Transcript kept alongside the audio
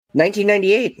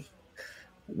1998.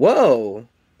 Whoa.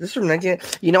 This is from 19...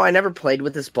 You know, I never played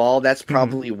with this ball. That's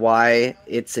probably why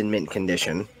it's in mint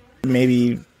condition.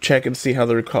 Maybe check and see how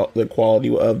the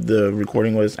quality of the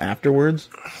recording was afterwards,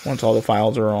 once all the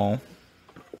files are all...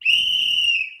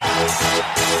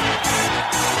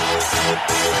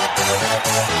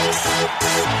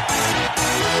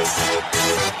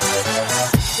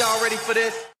 Y'all ready for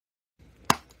this?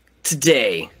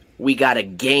 Today, we got a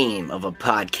game of a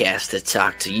podcast to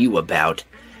talk to you about,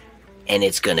 and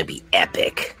it's gonna be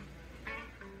epic.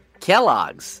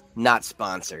 Kellogg's, not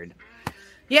sponsored.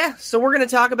 Yeah, so we're gonna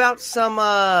talk about some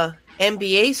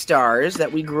NBA stars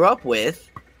that we grew up with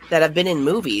that have been in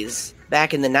movies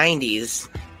back in the 90s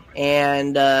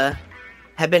and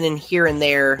have been in here and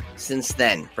there since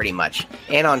then, pretty much,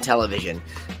 and on television.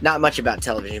 Not much about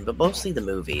television, but mostly the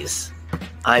movies.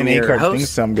 I'm your host.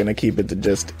 Thinks I'm gonna keep it to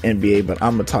just NBA, but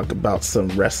I'm gonna talk about some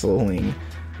wrestling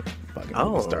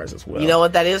fucking stars as well. You know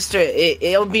what? That is true.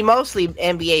 It'll be mostly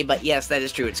NBA, but yes, that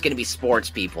is true. It's gonna be sports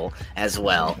people as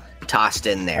well tossed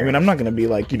in there. I mean, I'm not gonna be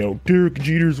like, Derek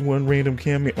Jeter's one random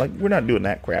cameo. Like, we're not doing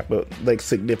that crap, but like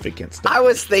significant stuff. I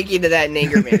was thinking of that in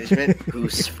anger management.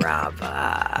 Goose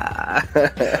Fraba.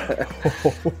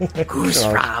 Goose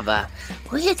Fraba.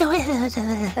 What are you doing?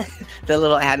 The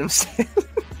little Adam Sandler.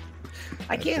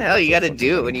 I can't help. You got to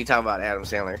do it when you talk about Adam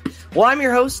Sandler. Well, I'm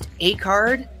your host,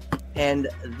 A-Card, and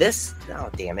this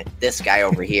guy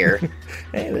over here.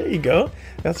 Hey, there you go.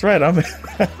 That's right.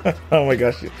 Oh my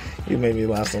gosh, you made me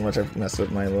laugh so much. I messed up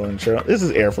my little intro. This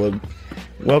is Airflow.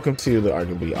 Welcome to the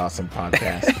Arguably Awesome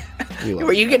podcast.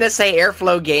 Were you gonna say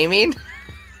Airflow Gaming?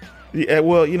 Yeah,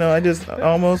 well, I just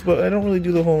almost, but I don't really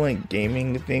do the whole like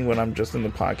gaming thing when I'm just in the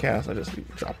podcast. I just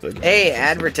drop the. Hey,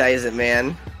 advertise it,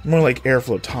 man. More like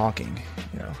Airflow Talking.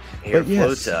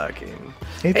 Airflow Talking.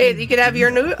 Hey, you could have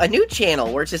a new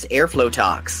channel where it's just Airflow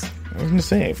Talks. I was gonna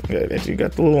say, if you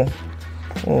got the little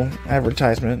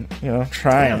advertisement,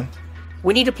 trying.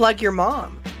 We need to plug your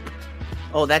mom.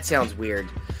 Oh, that sounds weird.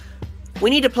 We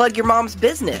need to plug your mom's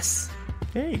business.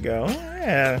 There you go.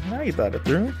 Yeah, now you thought it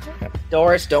through. Yeah.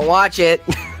 Doris, don't watch it.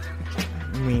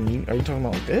 I mean, are you talking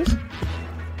about like this?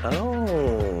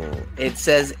 Oh, it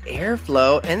says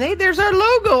Airflow, and there's our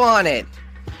logo on it.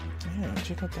 Yeah,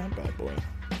 check out that bad boy.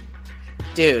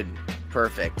 Dude,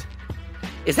 perfect.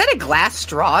 Is that a glass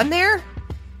straw in there?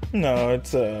 No,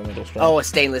 it's a metal straw. Oh, a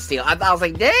stainless steel. I was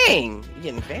like, dang, you're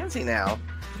getting fancy now.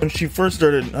 When she first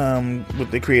started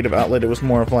with the creative outlet, it was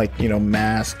more of like,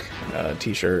 mask,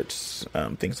 t-shirts,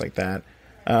 things like that.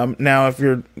 Now, if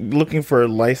you're looking for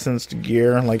licensed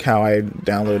gear, like how I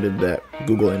downloaded that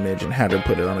Google image and had her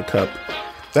put it on a cup,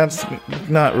 that's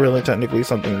not really technically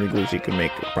something legally she can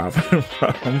make a profit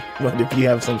from. But if you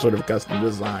have some sort of custom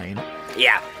design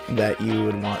that you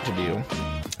would want to do,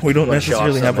 we don't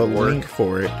necessarily have a link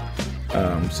for it.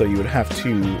 So you would have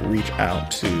to reach out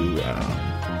to...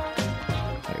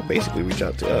 basically reach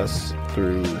out to us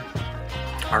through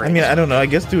I don't know, I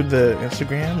guess through the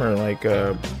Instagram or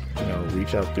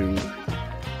reach out through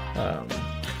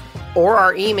or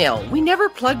our email. We never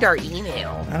plugged our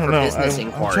email. I don't know. Business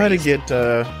inquiries. I'll try to get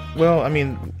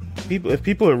if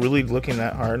people are really looking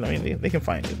that hard, they can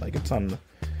find it. Like, it's on the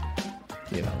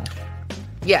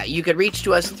Yeah, you could reach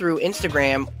to us through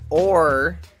Instagram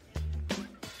or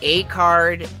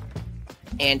A-Card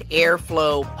and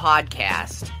Airflow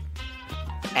Podcast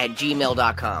at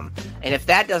gmail.com. And if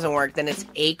that doesn't work, then it's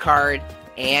A-Card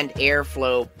and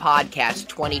Airflow Podcast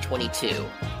 2022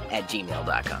 at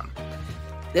gmail.com.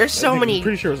 There's so many... I'm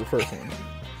pretty sure it was the first one.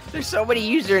 There's so many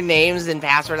usernames and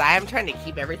passwords. I am trying to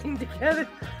keep everything together.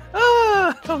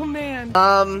 Oh man.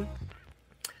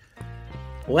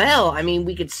 Well,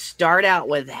 we could start out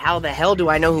with how the hell do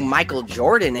I know who Michael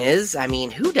Jordan is?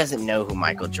 Who doesn't know who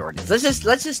Michael Jordan is?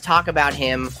 Let's just talk about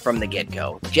him from the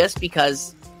get-go, just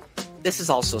because this is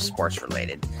also sports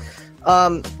related.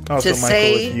 Also, Michael,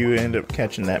 if you end up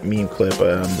catching that meme clip,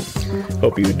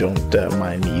 hope you don't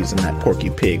mind me using that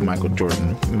Porky Pig Michael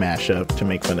Jordan mashup to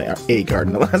make fun of A-Card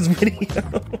in the last video.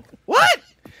 What?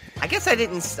 I guess I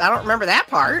don't remember that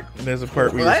part. There's a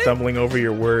part where you're stumbling over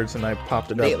your words and I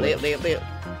popped it up.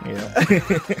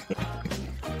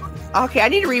 Okay, I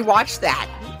need to rewatch that.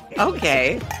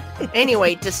 Okay.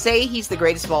 Anyway, to say he's the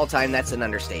greatest of all time, that's an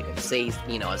understatement. To say he's,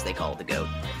 as they call it, the GOAT.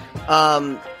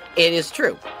 It is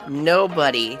true.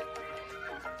 Nobody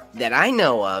that I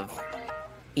know of,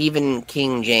 even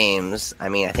King James,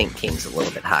 I think King's a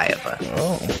little bit high of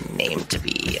a name to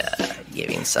be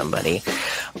giving somebody.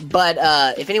 But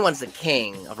if anyone's the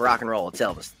king of rock and roll, it's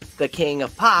Elvis. The king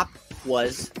of pop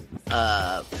was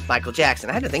Michael Jackson.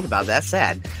 I had to think about that. That's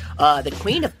sad. The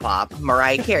queen of pop,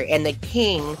 Mariah Carey. And the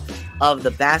king of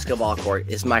the basketball court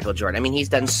is Michael Jordan. I mean, he's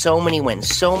done so many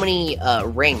wins, so many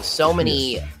rings, so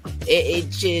many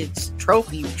it's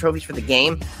trophies for the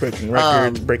game. Breaking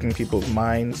records, breaking people's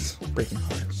minds, breaking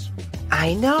hearts.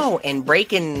 I know, and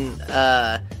breaking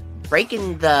the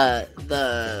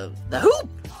hoop.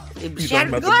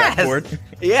 Shattered the glass.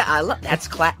 Yeah, I love that's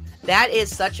that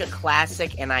is such a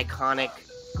classic and iconic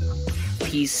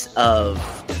piece of,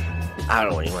 I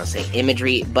don't know what you want to say,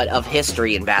 imagery, but of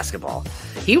history in basketball.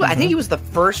 I think he was the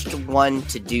first one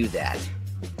to do that.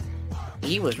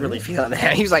 He was really feeling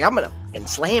that. He was like, I'm gonna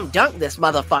slam dunk this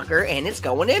motherfucker, and it's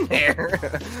going in there.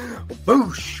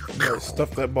 Boosh. Yeah,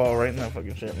 stuff that ball right in that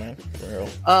fucking shit, man. For real.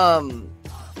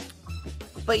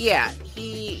 But yeah,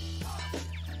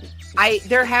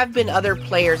 there have been other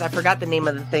players. I forgot the name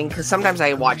of the thing because sometimes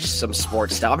I watch some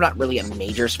sports stuff. I'm not really a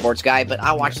major sports guy, but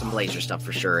I watch some Blazer stuff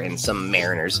for sure and some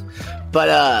Mariners. But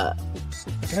I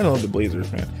love the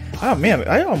Blazers, man. Oh man,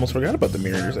 I almost forgot about the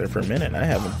Mariners there for a minute. I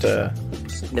haven't.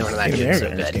 No, we're not doing so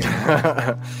good.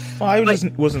 Well, I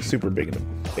wasn't super big into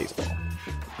baseball.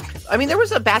 I mean, there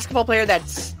was a basketball player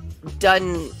that's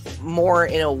done more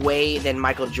in a way than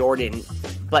Michael Jordan.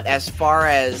 But as far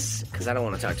as, because I don't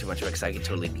want to talk too much about it because I could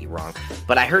totally be wrong,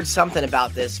 but I heard something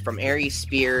about this from Aries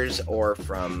Spears or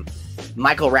from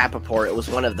Michael Rappaport. It was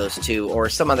one of those two, or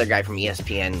some other guy from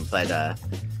ESPN. But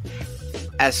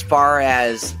as far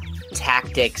as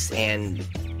tactics and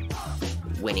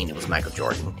winning, it was Michael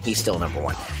Jordan. He's still number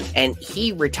one. And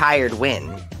he retired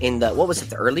when? In the, what was it,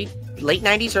 the late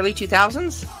 90s, early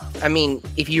 2000s? I mean,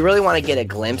 if you really want to get a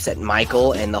glimpse at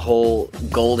Michael and the whole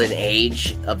golden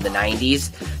age of the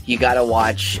 90s, you got to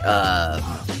watch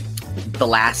The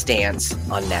Last Dance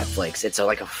on Netflix. It's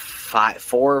like a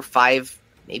 4 or 5,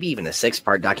 maybe even a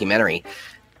 6-part documentary.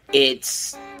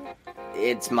 It's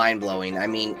mind-blowing. I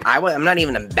mean, I'm not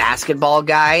even a basketball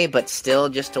guy, but still,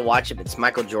 just to watch it, it's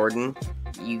Michael Jordan.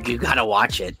 You got to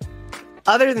watch it.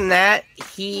 Other than that,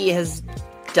 he has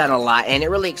done a lot, and it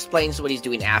really explains what he's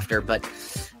doing after, but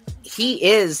he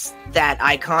is that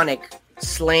iconic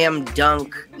slam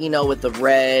dunk, with the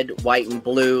red, white, and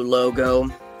blue logo.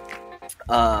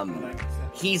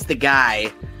 He's the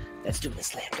guy that's doing the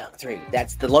slam dunk 3.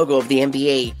 That's the logo of the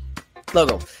NBA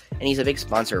logo. And he's a big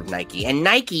sponsor of Nike. And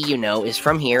Nike, is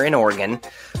from here in Oregon.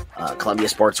 Columbia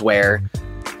Sportswear.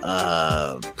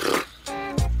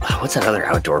 What's that other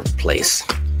outdoor place?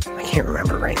 I can't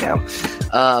remember right now.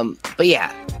 But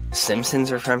yeah, Simpsons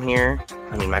are from here.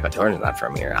 I mean, Michael Jordan's not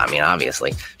from here. I mean,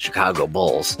 obviously, Chicago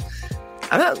Bulls.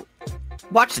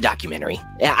 Watch the documentary.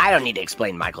 Yeah, I don't need to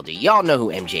explain Michael to you. Y'all know who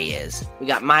MJ is. We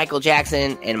got Michael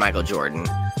Jackson and Michael Jordan.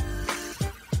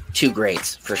 2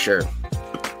 greats, for sure.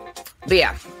 But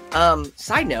yeah,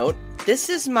 side note, this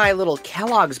is my little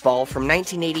Kellogg's ball from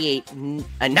 1988.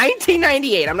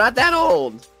 1998, I'm not that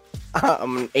old.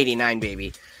 I'm 89,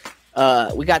 baby.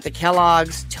 We got the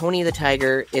Kellogg's Tony the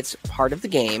Tiger. It's part of the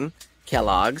game,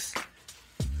 Kellogg's.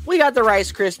 We got the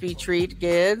Rice Krispie Treat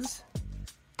kids.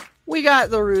 We got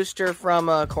the Rooster from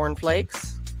Corn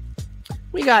Flakes.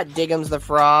 We got Diggums the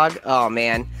Frog. Oh,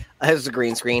 man. This is a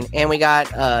green screen. And we got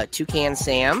Toucan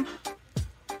Sam.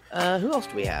 Who else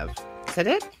do we have? Is that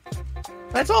it?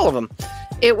 That's all of them.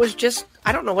 It was just,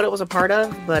 I don't know what it was a part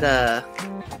of, but I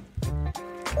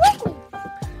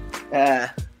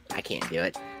can't do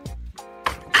it.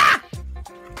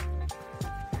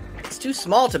 It's too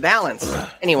small to balance.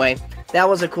 Anyway, that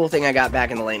was a cool thing I got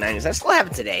back in the late 90s. I still have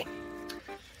it today.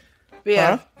 But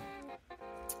yeah.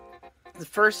 The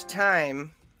first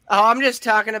time... Oh, I'm just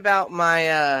talking about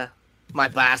my my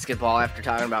basketball after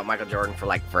talking about Michael Jordan for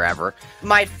like forever.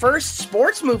 My first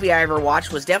sports movie I ever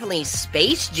watched was definitely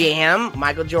Space Jam.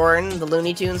 Michael Jordan, the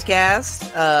Looney Tunes cast.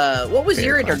 What was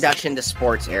your introduction to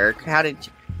sports, Eric? How did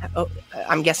you... Oh,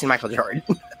 I'm guessing Michael Jordan.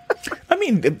 I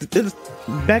mean,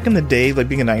 back in the day, like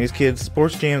being a 90s kid,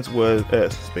 Sports Jams was...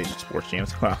 Sports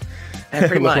Jams, wow.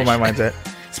 Pretty much. Look where my mind's at.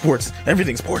 Sports,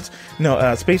 everything sports.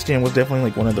 No, Space Jam was definitely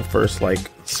like one of the first like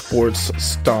sports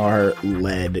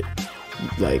star-led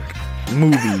like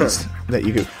movies that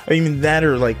you could... I mean, that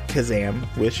or like Kazam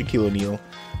with Shaquille O'Neal.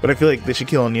 But I feel like the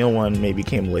Shaquille O'Neal one maybe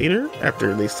came later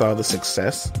after they saw the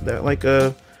success that like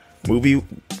a movie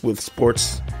with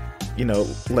sports...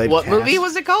 led What cast. movie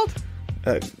was it called?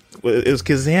 It was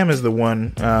Kazam is the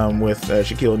one with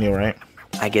Shaquille O'Neal, right?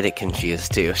 I get it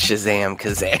confused too. Shazam,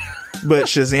 Kazam. But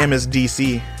Shazam is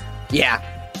DC. Yeah.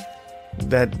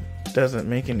 That doesn't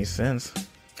make any sense.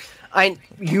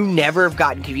 You never have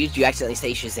gotten confused. You accidentally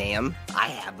say Shazam. I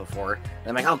have before. And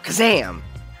I'm like, oh, Kazam.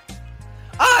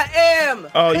 I am.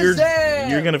 Oh, Kazam!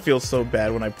 you're gonna feel so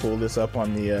bad when I pull this up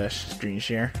on the screen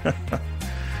share.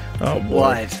 Oh boy.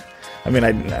 What?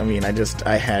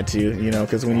 I had to,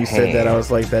 because when you said that, I was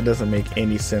like, that doesn't make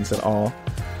any sense at all.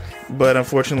 But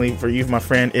unfortunately for you, my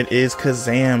friend, it is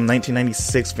Kazam,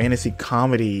 1996 fantasy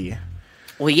comedy.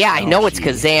 Well, yeah, I know it's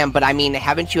Kazam, but I mean,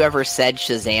 haven't you ever said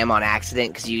Shazam on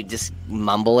accident because you just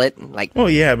mumble it? Well,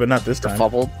 yeah, but not this time.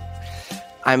 Fumbled.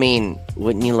 I mean,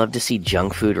 wouldn't you love to see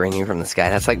junk food raining from the sky?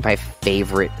 That's like my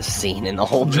favorite scene in the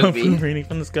whole movie. Junk food raining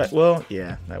from the sky. Well,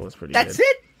 yeah, that was pretty That's good.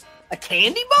 it? A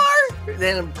candy bar?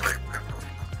 Then.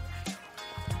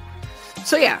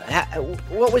 So yeah,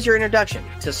 what was your introduction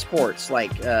to sports?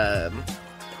 Like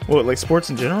sports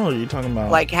in general? Or are you talking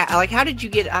about how did you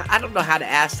get? I don't know how to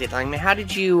ask it. I mean, how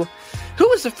did you? Who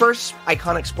was the first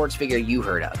iconic sports figure you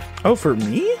heard of? Oh, for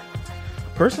me,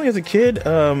 personally, as a kid,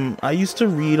 I used to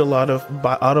read a lot of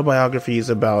autobiographies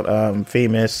about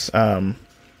famous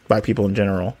by people in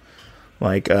general.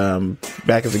 Like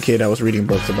back as a kid, I was reading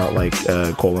books about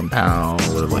Colin Powell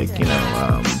or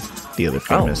the other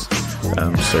famous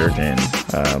surgeon.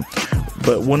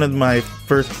 But one of my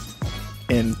first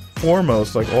and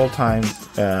foremost, all-time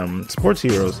sports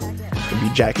heroes would be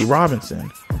Jackie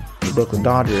Robinson, the Brooklyn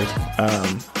Dodgers.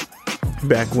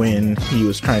 Back when he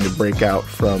was trying to break out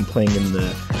from playing in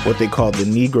what they called the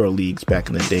Negro Leagues back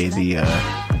in the day, the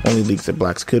only leagues that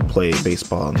blacks could play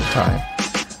baseball at the time.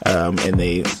 And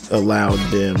they allowed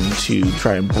them to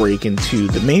try and break into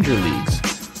the major leagues.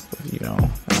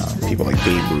 People like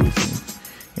Babe Ruth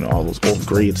and all those old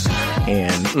greats.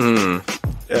 And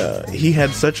he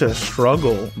had such a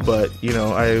struggle, but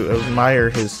I admire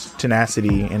his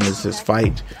tenacity and his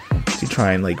fight to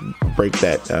try and break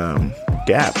that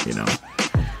gap.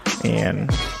 And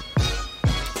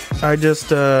I just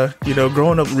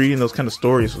growing up reading those kind of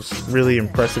stories was really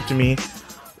impressive to me.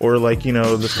 Or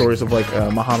the stories of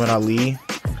Muhammad Ali,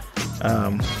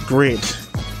 great,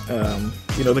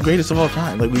 the greatest of all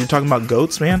time. When you're talking about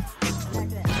goats, man,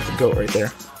 that's a goat right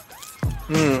there.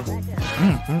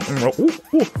 That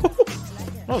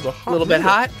was a little bit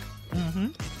hot.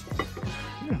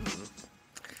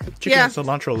 Chicken and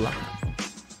cilantro lime.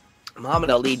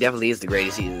 Muhammad Ali definitely is the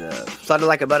greatest. He's fluttered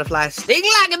like a butterfly, sting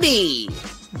like a bee.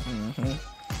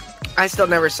 I still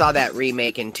never saw that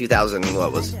remake in 2000.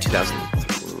 What was it?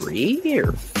 2003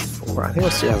 or 4? I think it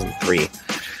was 2003.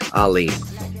 Ali.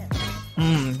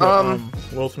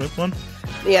 Will Smith one.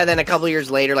 Yeah, then a couple years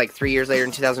later, 3 years later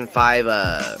in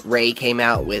 2005, Ray came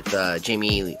out with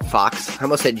Jamie Foxx. I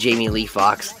almost said Jamie Lee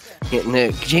Fox.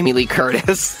 No, Jamie Lee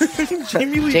Curtis.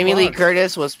 Jamie Lee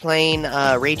Curtis was playing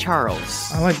Ray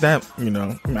Charles. I like that,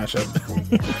 mashup.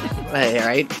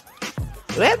 Right?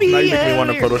 That'd be, now you make me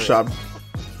want to Photoshop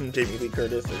Jamie Lee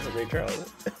Curtis as Ray Charles.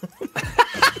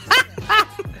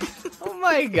 Oh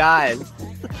my god.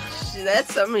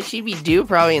 That's something she'd be due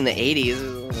probably in the 80s.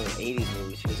 80s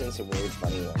movies. She was in some weird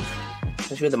funny ones.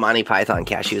 Especially with the Monty Python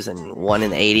cast. She was in one in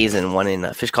the 80s and one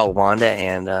in Fish Called Wanda,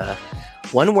 and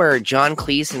one where John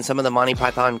Cleese and some of the Monty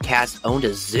Python cast owned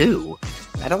a zoo.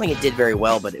 I don't think it did very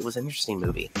well, but it was an interesting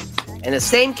movie. And the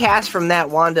same cast from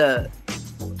that Wanda,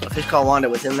 Fish Called Wanda,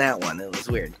 was in that one. It was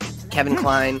weird. Kevin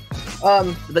Kline.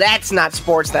 But that's not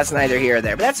sports. That's neither here or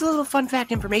there. But that's a little fun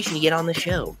fact information you get on the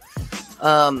show.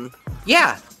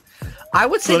 Yeah. I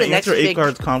would say so the to next answer big...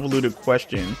 Acard's convoluted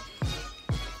question,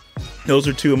 those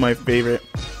are two of my favorite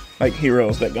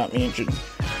heroes that got me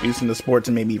introduced into sports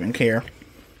and made me even care.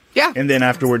 Yeah. And then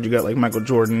afterward, you got Michael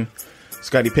Jordan,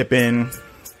 Scottie Pippen.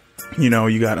 You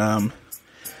got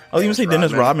I'll even say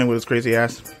Dennis Rodman with his crazy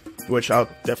ass, which I'll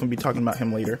definitely be talking about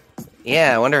him later.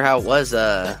 Yeah, I wonder how it was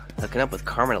hooking up with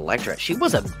Carmen Electra. She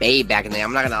was a babe back in the day.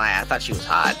 I'm not gonna lie, I thought she was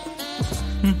hot.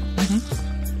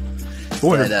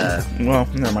 But, well,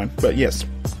 never mind. But yes,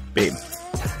 babe.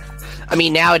 I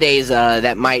mean, nowadays,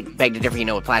 that might beg to differ.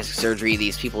 With plastic surgery,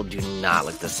 these people do not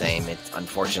look the same. It's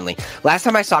unfortunately. Last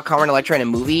time I saw Carmen Electra in a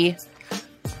movie,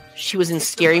 she was in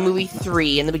Scary Movie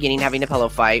 3 in the beginning, having a pillow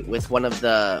fight with one of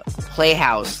the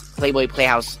Playboy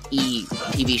Playhouse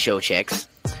TV show chicks.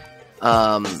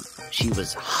 She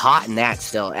was hot in that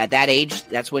still. At that age,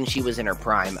 that's when she was in her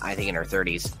prime, I think in her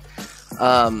 30s.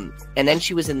 And then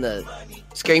she was in the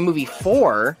Scary Movie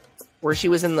 4, where she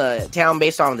was in the town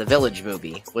based on the Village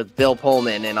movie with Bill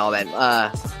Pullman and all that.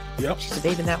 Yep. She's a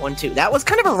babe in that one too. That was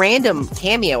kind of a random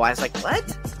cameo. I was like,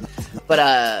 what? But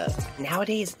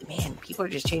nowadays, man, people are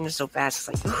just changing so fast.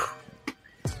 It's like,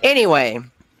 whew. Anyway,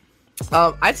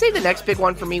 I'd say the next big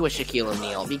one for me was Shaquille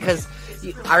O'Neal, because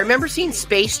I remember seeing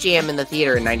Space Jam in the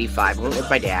theater in '95. I went with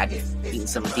my dad, eating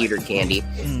some theater candy.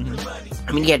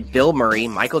 I mean, you had Bill Murray,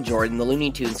 Michael Jordan, the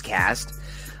Looney Tunes cast.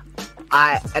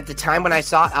 At the time when I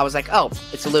saw it, I was like, oh,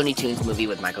 it's a Looney Tunes movie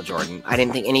with Michael Jordan. I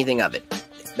didn't think anything of it.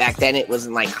 back then it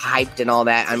wasn't like hyped and all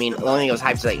that. I mean, the only thing it was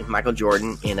hyped was like Michael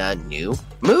Jordan in a new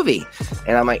movie.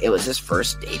 And I'm like, it was his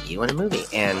first debut in a movie.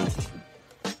 And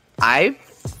the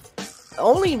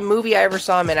only movie I ever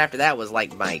saw him in after that was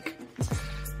like Mike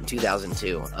in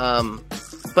 2002.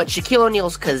 But Shaquille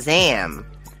O'Neal's Kazam,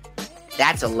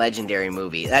 that's a legendary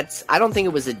movie. I don't think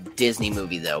it was a Disney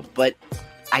movie though, but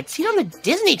I'd seen it on the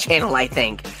Disney Channel, I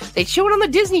think. They'd show it on the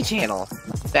Disney Channel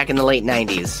back in the late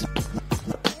 90s.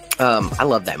 I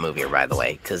love that movie, by the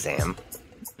way, Kazam.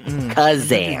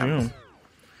 Kazam.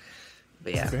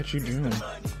 But yeah. I bet you do.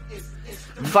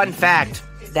 Fun fact,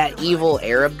 that evil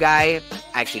Arab guy,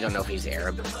 I actually don't know if he's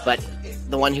Arab, but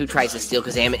the one who tries to steal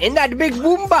Kazam in that big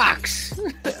boombox,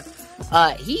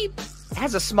 he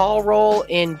has a small role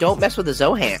in Don't Mess with the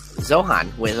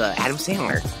Zohan with Adam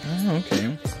Sandler. Oh,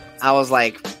 okay. I was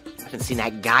like, I haven't seen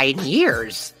that guy in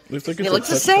years. Looks like it's it looks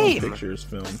the same. Pictures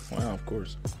film. Wow, of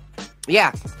course.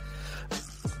 Yeah.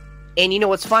 And you know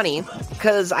what's funny?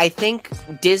 Because I think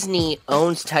Disney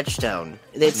owns Touchstone.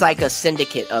 It's like a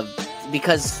syndicate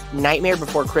because Nightmare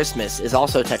Before Christmas is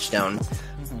also Touchstone,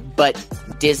 but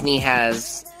Disney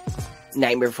has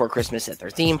Nightmare Before Christmas at their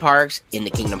theme parks in the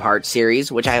Kingdom Hearts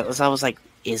series, which I was like,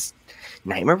 is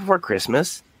Nightmare Before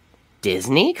Christmas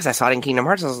Disney? Because I saw it in Kingdom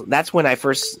Hearts. That's when I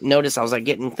first noticed. I was like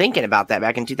thinking about that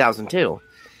back in 2002,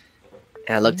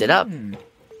 and I looked it up, and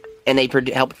they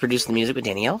helped produce the music with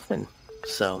Danny Elfman.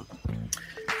 So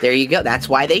there you go. That's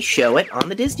why they show it on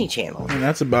the Disney Channel. And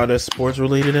that's about as sports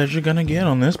related as you're gonna get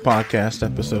on this podcast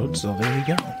episode. So there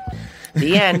you go.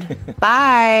 The end.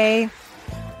 Bye.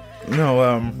 No,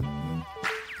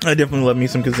 I definitely love me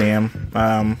some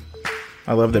Kazam.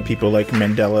 I love that people like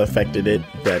Mandela affected it.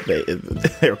 That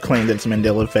they claimed that it's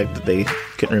Mandela effect, that they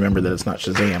couldn't remember that it's not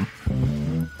Shazam.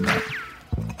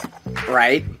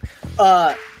 Right.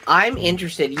 I'm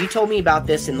interested. You told me about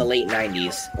this in the late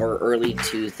 90s or early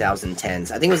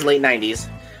 2010s. I think it was late 90s.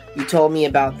 You told me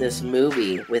about this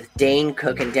movie with Dane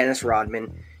Cook and Dennis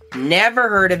Rodman. Never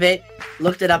heard of it.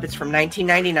 Looked it up. It's from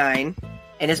 1999.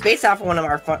 And it's based off of one of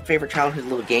our favorite childhood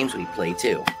little games we play,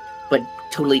 too. But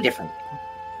totally different.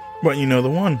 But you know the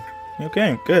one.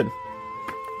 Okay, good.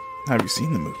 Have you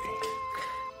seen the movie?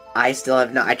 I still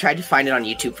have not. I tried to find it on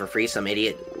YouTube for free. Some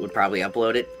idiot would probably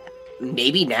upload it.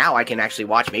 Maybe now I can actually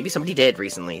watch. Maybe somebody did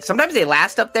recently. Sometimes they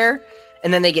last up there,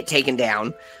 and then they get taken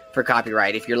down for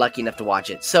copyright if you're lucky enough to watch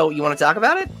it. So you want to talk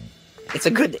about it? It's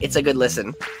a good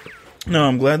listen. No,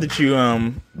 I'm glad that you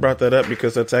brought that up,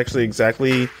 because that's actually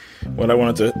exactly what I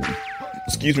wanted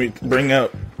to bring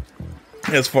up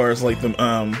as far as like the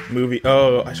movie.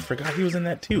 Oh, I forgot he was in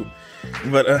that too.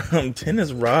 But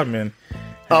Dennis Rodman.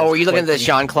 Oh, were you looking at the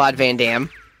Jean-Claude Van Damme?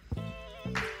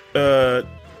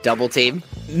 Double Team?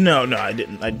 No, I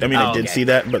didn't. I did see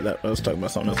that, but I was talking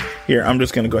about something else. Here, I'm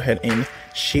just going to go ahead and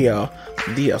share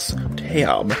this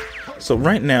tab. So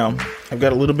right now, I've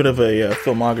got a little bit of a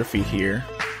filmography here.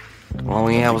 Oh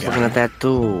yeah, I was looking at that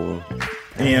too.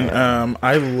 And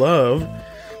I love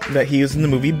that he was in the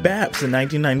movie Baps in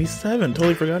 1997.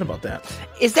 Totally forgot about that.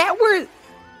 Is that where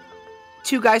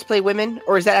two guys play women,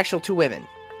 or is that actual two women?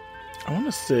 I want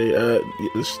to say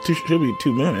should be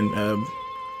two women.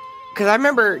 Because I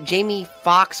remember Jamie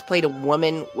Foxx played a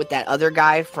woman with that other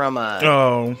guy from...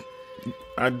 Oh,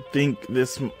 I think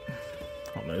this... Hold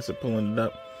on, is it pulling it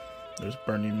up? There's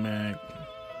Bernie Mac.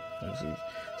 Let's see.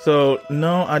 So,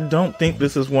 no, I don't think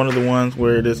this is one of the ones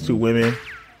where it is two women.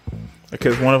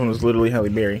 Because one of them is literally Halle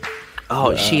Berry.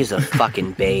 Oh, she's a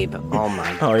fucking babe. Oh,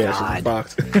 my God. Oh, yeah, she's a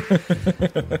Fox.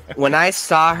 When I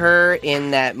saw her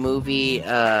in that movie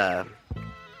don't.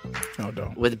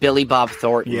 with Billy Bob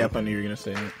Thornton... Yep, I knew you were going to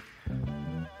say it.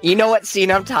 You know what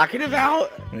scene I'm talking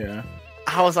about? Yeah.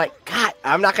 I was like, God,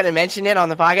 I'm not going to mention it on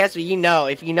the podcast, but you know,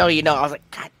 if you know, you know. I was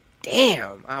like, God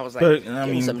damn. I was like, but, I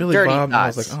mean, some Billy Bob,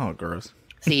 thoughts. I was like, oh, gross.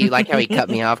 See, you like how he cut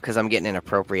me off because I'm getting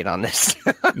inappropriate on this.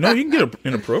 No, you can get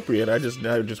inappropriate. I just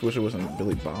wish it wasn't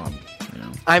Billy Bob. You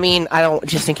know? I mean, I don't.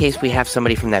 Just in case we have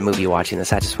somebody from that movie watching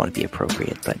this, I just want to be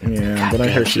appropriate. But yeah, God, but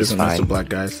I heard she doesn't like a black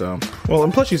guy. So well,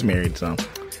 and plus she's married, so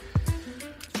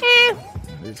it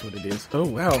is what it is. Oh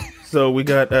wow! So we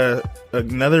got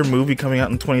another movie coming out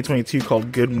in 2022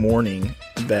 called Good Morning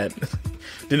that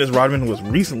Dennis Rodman was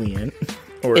recently in.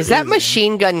 Or is that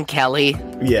Machine Gun Kelly?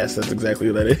 Yes, that's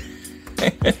exactly what that is.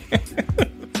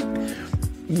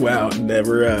 Wow,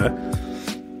 never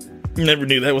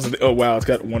knew that was. Oh wow, it's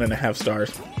got 1.5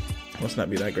 stars. Must not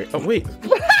be that great. Oh wait,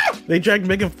 they dragged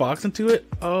Megan Fox into it.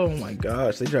 Oh my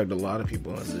gosh, they dragged a lot of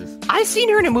people into this. I seen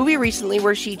her in a movie recently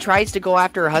where she tries to go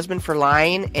after her husband for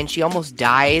lying, and she almost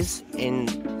dies. And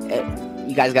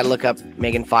You guys got to look up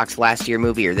Megan Fox last year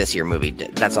movie or this year movie.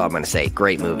 That's all I'm going to say.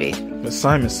 Great movie. But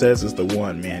Simon Says is the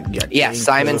one, man. You got Yeah, Jane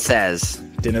Simon Cook, Says.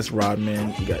 Dennis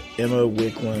Rodman. You got Emma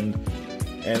Wickland,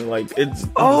 and like it's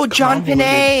John convoluted.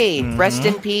 Panay. Rest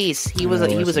in peace. He was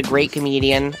rest a in great peace.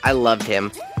 comedian. I loved him.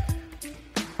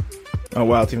 Oh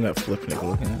wow, it's even that flip nickel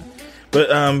looking at.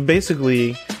 But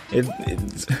basically,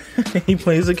 it's he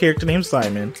plays a character named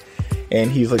Simon,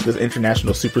 and he's like this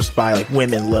international super spy. Like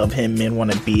women love him, men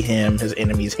want to be him, his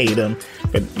enemies hate him,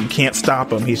 but you can't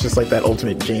stop him. He's just like that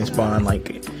ultimate James Bond,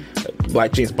 like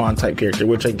Black James Bond type character,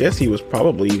 which I guess he was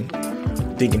probably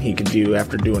thinking he could do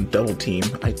after doing Double Team.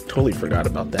 I totally forgot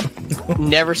about that.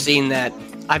 Never seen that.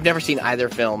 I've never seen either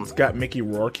film. It's got Mickey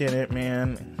Rourke in it,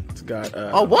 man. It's got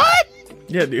Oh, what?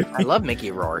 yeah, dude. I love Mickey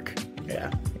Rourke.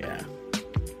 Yeah.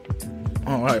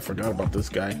 Oh, I forgot about this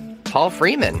guy. Paul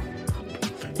Freeman.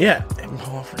 Yeah, and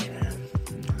Paul Freeman.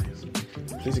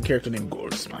 Nice. He's a character named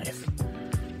Gord Smythe.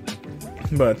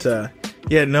 But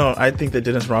yeah, no, I think that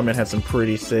Dennis Rodman had some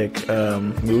pretty sick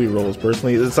movie roles.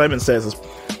 Personally, Simon Says is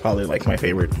probably like my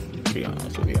favorite, to be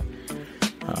honest with you.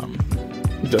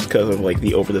 Just because of like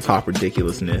the over-the-top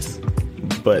ridiculousness,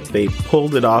 but they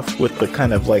pulled it off with the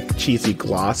kind of like cheesy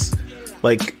gloss,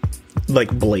 like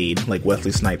Blade, like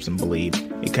Wesley Snipes and Blade.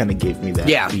 It kind of gave me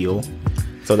that feel.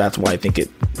 So that's why I think it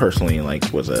personally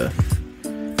like was a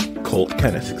cult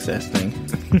kind of success thing.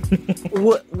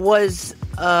 Was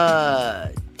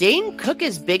Dane Cook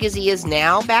as big as he is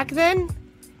now back then?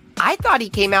 I thought he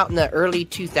came out in the early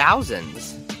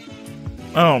 2000s.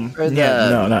 Or yeah,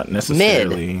 no, not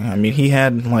necessarily. I mean, he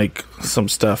had like some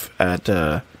stuff at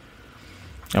I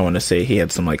want to say he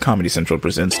had some like Comedy Central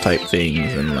Presents type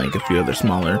things and like a few other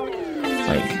smaller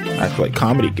like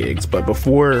comedy gigs, but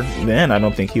before then I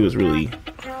don't think he was really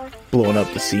blowing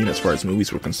up the scene as far as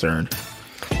movies were concerned.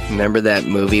 Remember that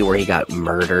movie where he got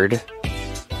murdered?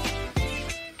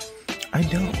 I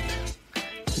don't.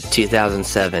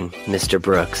 2007, Mr.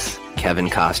 Brooks, Kevin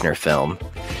Costner film.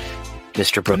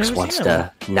 Mr. Brooks wants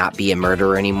to not be a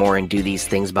murderer anymore and do these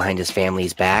things behind his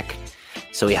family's back.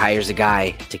 So he hires a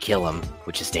guy to kill him,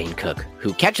 which is Dane Cook,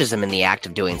 who catches him in the act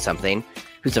of doing something.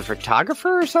 Who's a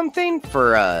photographer or something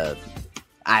for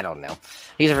I don't know.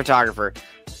 He's a photographer.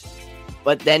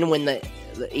 But then when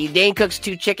Dane Cook's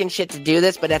too chicken shit to do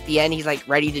this, but at the end he's like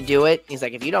ready to do it. He's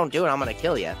like, if you don't do it, I'm gonna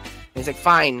kill you. And he's like,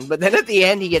 fine. But then at the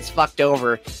end he gets fucked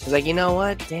over. He's like, you know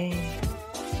what, Dane?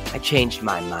 I changed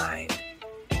my mind,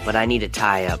 but I need to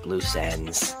tie up loose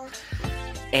ends.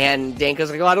 And Dane Cook's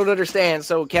like, oh, I don't understand.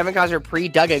 So Kevin Costner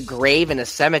pre-dug a grave in a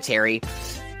cemetery,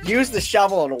 used the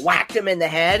shovel and whacked him in the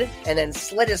head, and then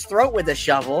slit his throat with the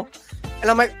shovel. And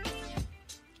I'm like,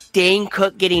 Dane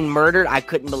Cook getting murdered? I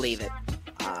couldn't believe it.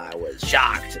 I was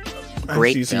shocked.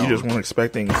 Great film. So you just weren't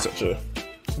expecting such a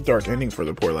dark ending for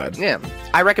the poor lad. Yeah.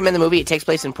 I recommend the movie. It takes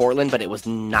place in Portland, but it was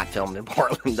not filmed in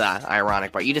Portland.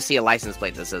 Ironic part. You just see a license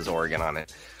plate that says Oregon on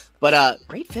it. But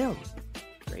great film.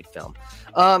 Great film.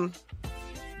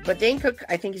 But Dane Cook,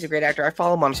 I think he's a great actor. I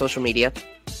follow him on social media.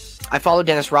 I follow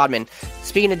Dennis Rodman.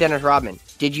 Speaking of Dennis Rodman,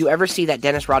 did you ever see that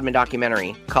Dennis Rodman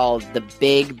documentary called The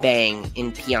Big Bang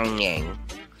in Pyongyang,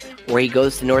 where he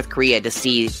goes to North Korea to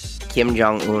see Kim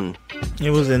Jong-un?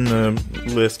 It was in the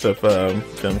list of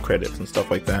film credits and stuff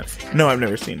like that. No, I've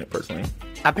never seen it personally.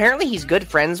 Apparently, he's good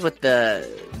friends with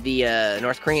the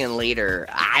North Korean leader.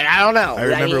 I don't know. I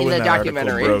remember in when the that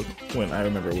documentary article broke. I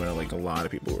remember when like a lot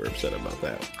of people were upset about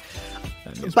that.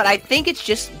 But I think it's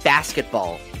just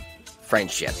basketball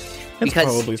friendship. It's because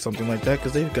probably something like that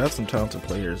because they've got some talented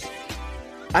players.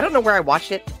 I don't know where I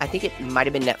watched it. I think it might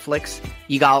have been Netflix.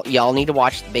 Y'all need to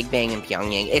watch The Big Bang in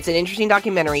Pyongyang. It's an interesting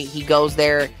documentary. He goes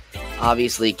there.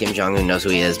 Obviously, Kim Jong-un knows who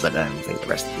he is, but I don't think the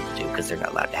rest of the people do because they're not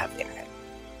allowed to have the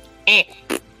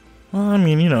internet. Well, I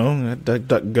mean,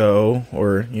 DuckDuckGo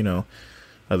or,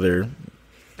 other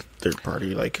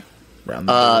third-party, like, around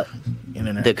the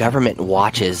internet. The government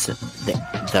watches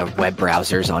the web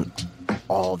browsers on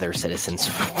all their citizens.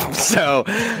 So,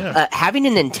 having a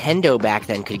Nintendo back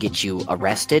then could get you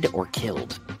arrested or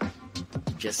killed.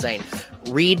 Just saying.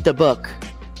 Read the book.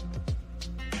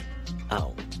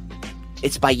 Oh.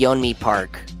 It's by Yeonmi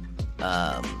Park.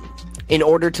 In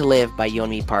Order to Live by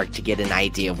Yeonmi Park to get an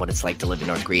idea of what it's like to live in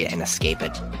North Korea and escape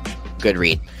it. Good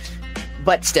read.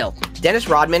 But still, Dennis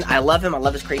Rodman, I love him. I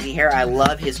love his crazy hair. I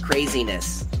love his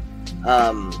craziness.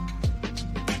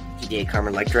 He dated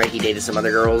Carmen Electra. He dated some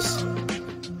other girls.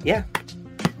 Yeah.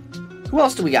 Who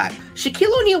else do we got?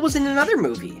 Shaquille O'Neal was in another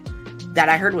movie that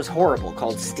I heard was horrible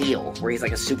called Steel, where he's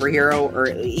like a superhero,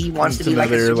 or he wants to be like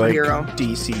a superhero. Like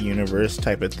DC Universe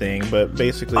type of thing, but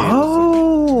basically...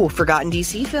 Oh, forgotten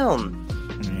DC film.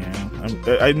 Yeah.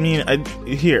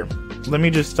 Here. let me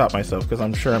just stop myself because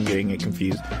I'm sure I'm getting it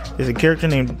confused. There's a character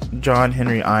named John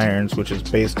Henry Irons, which is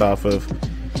based off of,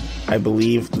 I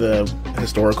believe, the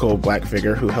historical black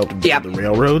figure who helped build the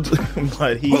railroads.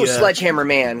 But he Sledgehammer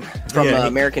Man from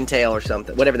American Tail or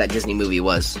something, whatever that Disney movie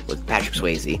was with Patrick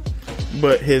Swayze.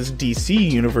 But his DC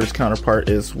Universe counterpart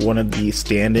is one of the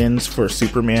stand-ins for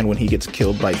Superman when he gets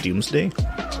killed by Doomsday.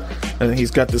 And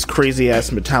he's got this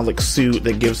crazy-ass metallic suit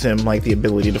that gives him, like, the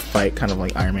ability to fight kind of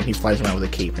like Iron Man. He flies around with a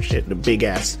cape and shit, and a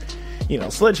big-ass,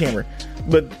 sledgehammer.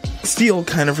 But Steel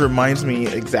kind of reminds me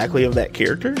exactly of that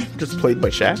character, just played by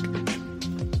Shaq.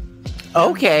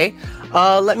 Okay.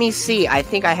 Let me see. I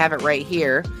think I have it right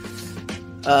here.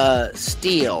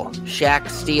 Steel. Shaq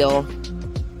Steel.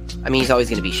 I mean, he's always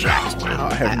going to be Shaq. Wow,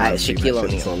 I have not seen Shaquille that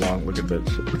O'Neal. so long. Look at that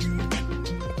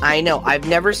shit. I know. I've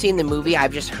never seen the movie.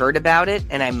 I've just heard about it,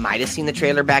 and I might have seen the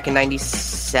trailer back in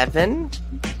 '97.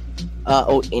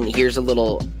 And here's a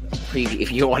little preview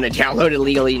if you want to download it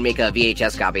legally and make a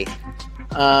VHS copy.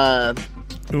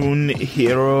 Un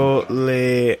hero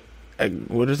le...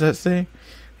 what does that say?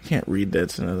 I can't read that.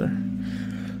 It's another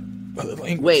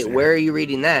language. Wait, where are you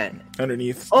reading that?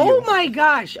 Underneath Steel. Oh my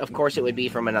gosh! Of course it would be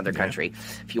from another country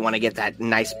if you want to get that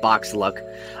nice box look.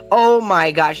 Oh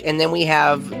my gosh! And then we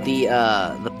have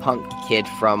the punk kid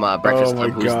from Breakfast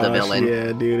Club, who's the villain.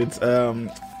 Yeah, dude, it's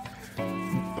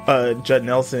Judd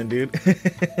Nelson, dude.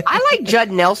 I like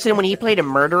Judd Nelson when he played a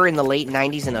murderer in the late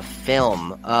 '90s in a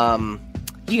film.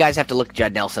 You guys have to look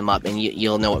Judd Nelson up, and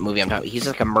you'll know what movie I'm talking about. He's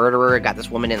like a murderer, got this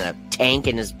woman in a tank,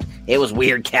 and it was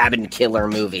weird cabin killer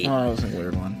movie. Oh, that was a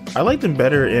weird one. I liked him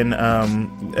better in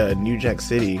New Jack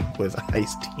City with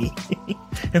Ice-T.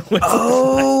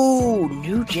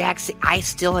 New Jack City. I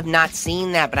still have not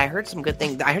seen that, but I heard some good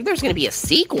things. I heard there's going to be a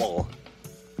sequel.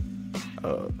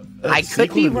 I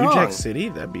could be wrong. New Jack City?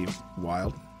 That'd be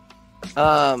wild.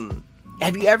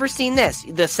 Have you ever seen this?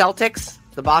 The Celtics?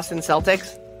 The Boston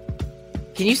Celtics?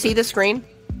 Can you see the screen?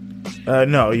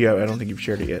 No, yeah, I don't think you've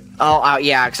shared it yet. Oh,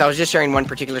 yeah, because I was just sharing one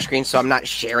particular screen, so I'm not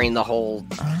sharing the whole,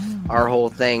 our whole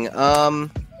thing.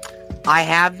 I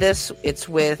have this. It's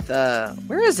with,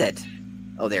 where is it?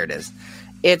 Oh, there it is.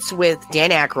 It's with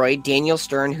Dan Aykroyd, Daniel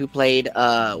Stern, who played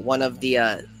one of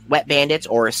the Wet Bandits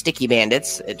or Sticky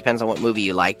Bandits. It depends on what movie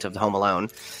you liked of Home Alone.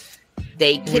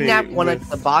 They kidnapped one of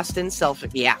the Boston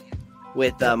Celtics. Yeah,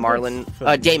 with Damon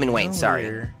Wayans.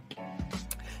 Sorry.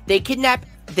 They kidnap.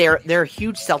 They're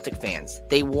huge Celtic fans.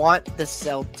 They want the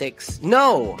Celtics.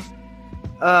 No.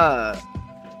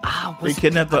 They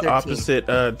kidnapped the opposite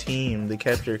team. They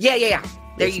captured. Yeah.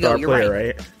 There you go. You're player,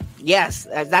 right. Yes,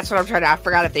 that's what I'm trying to. I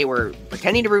forgot if they were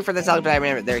pretending to root for the Celtics, but I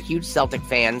remember they're huge Celtic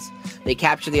fans. They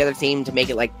capture the other team to make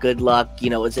it like good luck.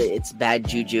 It's bad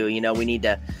juju. We need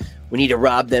to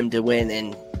rob them to win,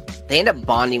 and they end up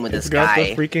bonding with this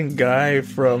guy. The freaking guy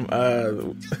from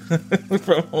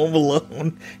from Home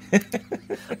Alone.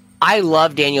 I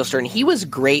love Daniel Stern. He was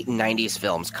great in '90s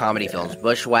films, comedy films.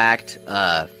 Bushwhacked.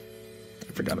 I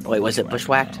forgot about. Wait, was it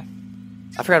Bushwhacked?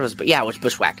 I forgot it was. Yeah, it was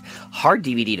Bushwhacked. Hard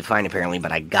DVD to find apparently,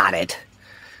 but I got it.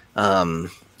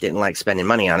 Didn't like spending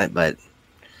money on it, but.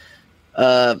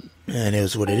 And it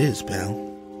is what it is,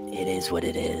 pal. It is what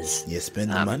it is. You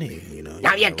spend the money,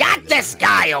 Now you got this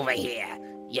guy over here.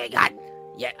 You got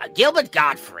Gilbert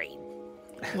Gottfried,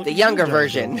 the younger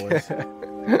version.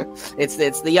 it's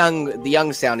the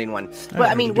young sounding one. But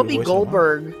I mean, Whoopi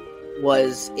Goldberg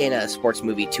was in a sports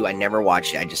movie too. I never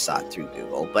watched it. I just saw it through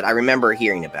Google, but I remember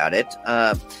hearing about it.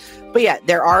 But yeah,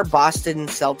 there are Boston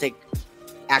Celtic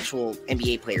actual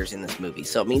NBA players in this movie.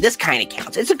 So I mean, this kind of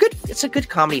counts. It's a good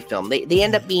comedy film. They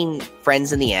end up being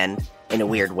friends in the end in a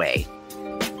weird way.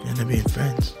 End up being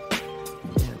friends.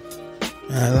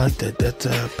 I like that. That's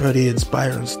a pretty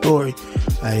inspiring story.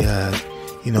 I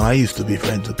used to be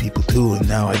friends with people too, and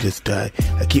now I just I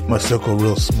keep my circle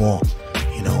real small,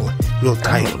 real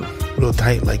tight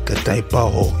like a tight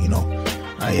butthole.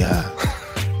 I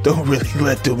don't really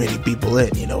let too many people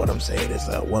in. You know what I'm saying? It's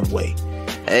one way.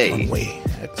 Hey, one way.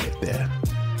 That's it. There.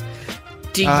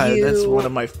 That's one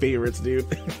of my favorites, dude.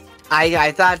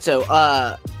 I thought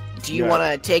so. Do you want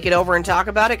to take it over and talk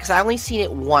about it? Because I only seen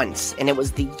it once, and it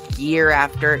was the year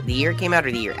it came out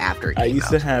or the year after it came out? I used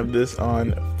to have this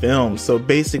on film. So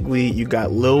basically, you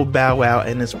got Lil Bow Wow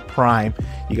in his prime.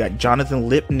 You got Jonathan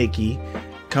Lipnicki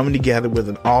coming together with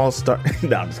an all-star...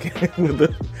 No, I'm just kidding. with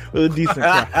a decent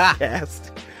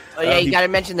cast. Oh, yeah, you got to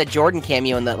mention the Jordan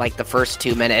cameo in the first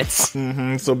 2 minutes.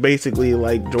 Mm-hmm. So basically,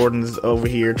 Jordan's over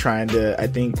here trying to, I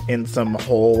think, in some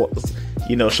whole...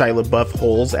 Shia LaBeouf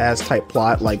holes-ass type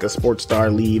plot, like a sports star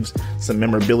leaves some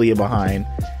memorabilia behind,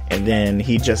 and then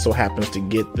he just so happens to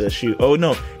get the shoe. Oh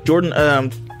no, Jordan,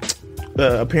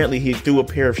 apparently he threw a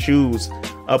pair of shoes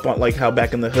up on, like how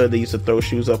back in the hood they used to throw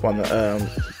shoes up on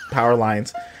the power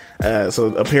lines.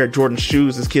 So a pair of Jordan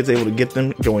shoes, this kid's able to get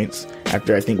them joints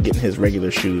after I think getting his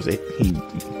regular shoes. He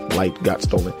got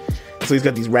stolen. So he's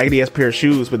got these raggedy ass pair of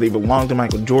shoes, but they belong to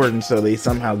Michael Jordan. So they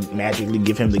somehow magically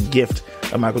give him the gift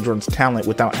of Michael Jordan's talent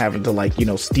without having to, like, you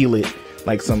know, steal it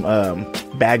like some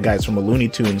bad guys from a Looney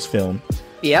Tunes film.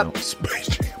 Yep. You know,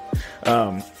 Space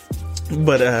Jam.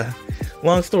 But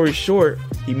long story short,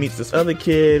 he meets this other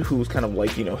kid who's kind of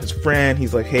like, you know, his friend.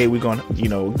 He's like, hey, we're gonna, you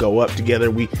know, go up together.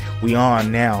 We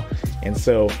on now. And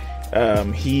so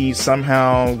he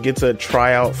somehow gets a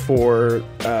tryout for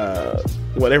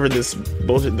whatever this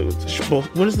bullshit.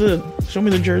 What is the? Show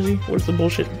me the jersey. What is the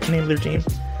bullshit name of their team?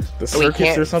 The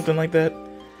Circuits or something like that.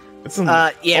 It's some,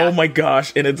 yeah. Oh my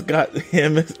gosh! And it's got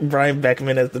him, Brian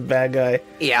Beckman, as the bad guy.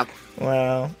 Yeah.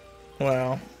 Wow.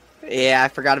 Yeah, I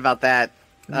forgot about that.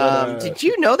 Did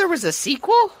you know there was a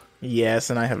sequel? Yes,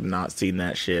 and I have not seen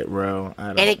that shit, bro.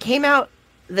 And it came out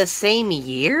the same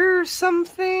year or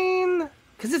something?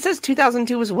 Because it says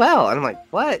 2002 as well. And I'm like,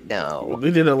 what? No. They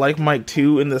did a Like Mike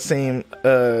 2 in the same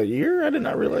year? I did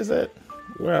not realize that.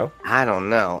 Wow. I don't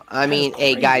know. I mean,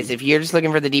 hey, guys, if you're just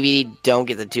looking for the DVD, don't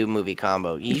get the 2-movie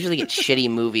combo. You usually get shitty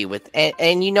movie with...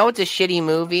 And you know it's a shitty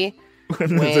movie?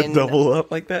 When it's a double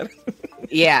up like that?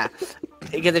 Yeah.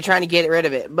 Because they're trying to get rid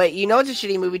of it. But you know it's a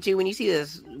shitty movie, too, when you see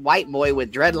this white boy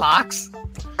with dreadlocks.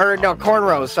 Or, no,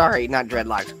 cornrows. Sorry, not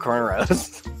dreadlocks.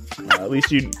 Cornrows. At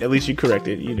least you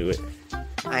corrected. You knew it.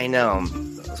 I know.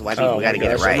 Those white people gotta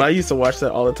get it right. I used to watch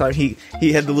that all the time. He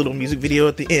had the little music video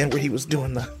at the end where he was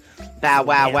doing the... Bow,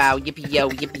 wow, wow, yippee, yo,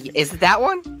 yippee. Is it that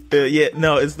one? Yeah,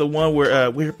 no, it's the one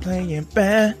where we're playing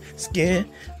basketball.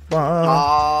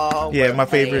 Oh, yeah, my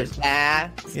favorite. Yeah,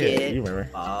 you remember.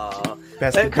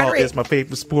 Basketball is my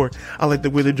favorite sport. I like the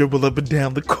way they dribble up and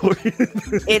down the court.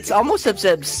 It's almost as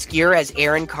obscure as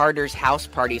Aaron Carter's house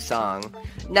party song.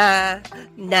 Na,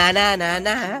 na, na, na,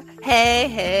 na, hey,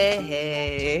 hey,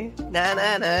 hey, na,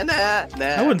 na, na, na, na.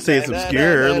 I wouldn't say it's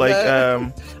obscure. Like,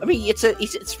 I mean,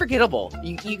 it's forgettable.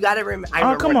 You gotta remember.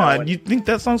 Oh, come on! You think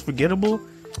that song's forgettable,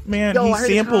 man? No,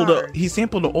 he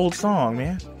sampled an old song,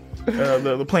 man.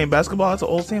 The playing basketball, that's an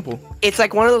old sample. It's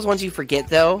like one of those ones you forget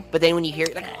though, but then when you hear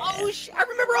it, like, oh, I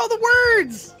remember all the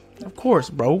words. Of course,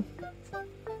 bro.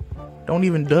 Don't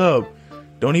even dub.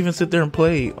 Don't even sit there and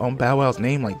play on Bow Wow's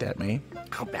name like that, man.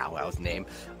 Oh, Bow Wow's name.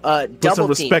 Put some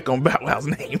respect on Bow Wow's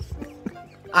name.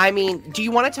 I mean, do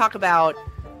you want to talk about...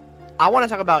 I want to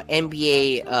talk about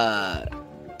NBA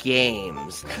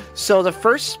games. So the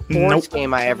first sports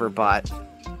game I ever bought...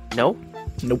 Nope.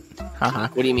 Haha.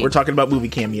 What do you mean? We're talking about movie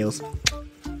cameos.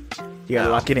 You gotta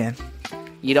lock it in.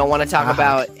 You don't want to talk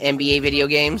about NBA video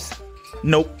games?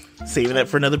 Nope. Saving that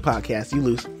for another podcast. You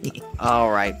lose.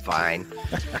 All right, fine.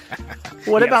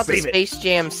 What about the Space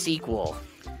Jam sequel?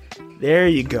 There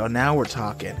you go. Now we're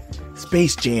talking.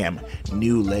 Space Jam,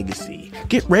 New Legacy.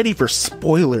 Get ready for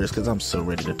spoilers, because I'm so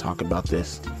ready to talk about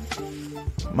this.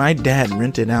 My dad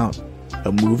rented out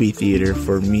a movie theater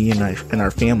for me and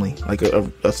our family. Like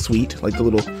a suite, like the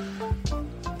little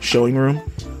showing room.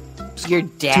 Your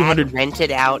dad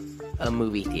rented out a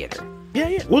movie theater?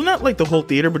 Yeah. Well, not like the whole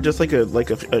theater, but just like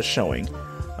a showing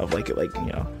of like you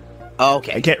know. Oh,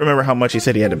 okay. I can't remember how much he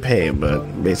said he had to pay, but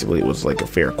basically it was like a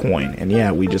fair coin. And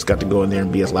yeah, we just got to go in there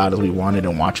and be as loud as we wanted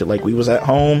and watch it like we was at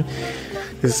home.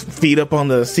 His feet up on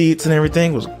the seats and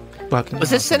everything was fucking. Was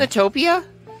this Cinetopia?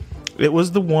 It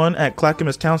was the one at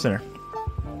Clackamas Town Center.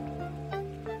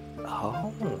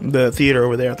 Oh. The theater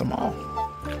over there at the mall.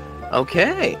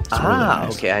 Okay. Really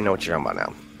nice. Okay. I know what you're talking about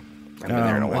now. I've been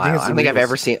there in a while.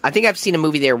 I think I've seen a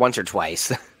movie there once or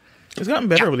twice. It's gotten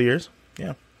better over the years.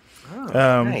 Yeah.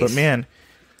 Nice. But man,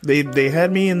 they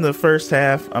had me in the first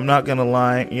half. I'm not gonna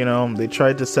lie. You know, they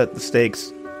tried to set the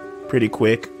stakes pretty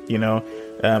quick. You know,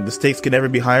 the stakes could never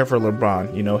be higher for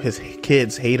LeBron. You know, his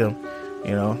kids hate him.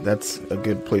 You know, that's a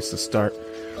good place to start.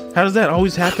 How does that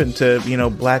always happen to, you know,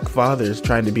 black fathers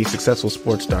trying to be successful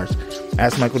sports stars?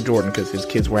 Ask Michael Jordan, because his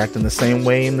kids were acting the same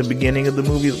way in the beginning of the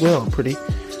movie as well. Pretty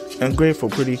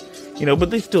ungrateful, you know,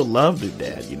 but they still love their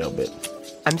dad, you know, but...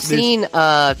 I'm seeing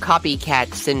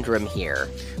copycat syndrome here.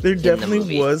 There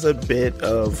definitely was a bit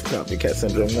of copycat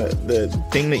syndrome. The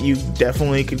thing that you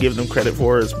definitely could give them credit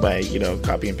for is by, you know,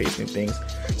 copy and pasting things.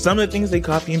 Some of the things they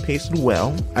copy and pasted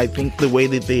well. I think the way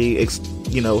that they,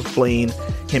 explain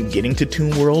him getting to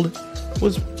Toon World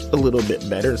was a little bit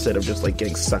better instead of just like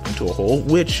getting sucked into a hole,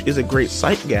 which is a great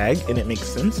sight gag and it makes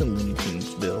sense in Looney Tunes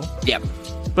still. Yep.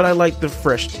 But I like the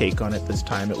fresh take on it this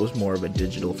time. It was more of a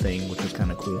digital thing, which was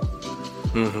kind of cool.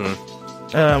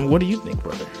 Mm-hmm. What do you think,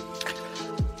 brother?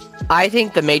 I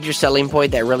think the major selling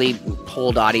point that really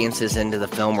pulled audiences into the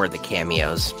film were the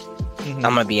cameos. I'm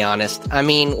gonna be honest. I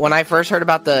mean, when I first heard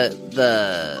about the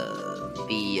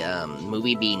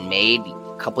movie being made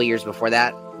a couple years before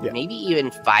that, maybe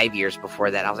even 5 years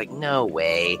before that, I was like, no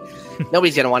way.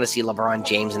 Nobody's gonna want to see LeBron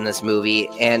James in this movie.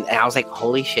 And I was like,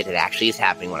 holy shit, it actually is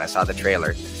happening when I saw the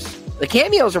trailer. The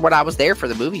cameos are what I was there for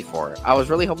the movie for. I was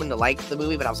really hoping to like the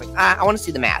movie, but I was like, I want to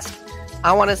see the mask.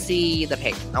 I want to see the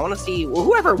pig. I want to see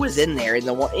whoever was in there. In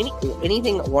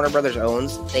anything Warner Brothers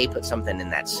owns, they put something in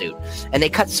that suit, and they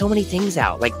cut so many things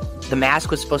out. Like the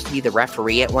mask was supposed to be the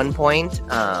referee at one point.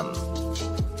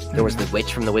 There was the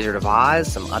witch from The Wizard of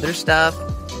Oz, some other stuff.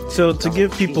 So to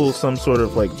give people some sort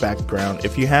of like background,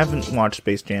 if you haven't watched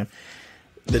Space Jam: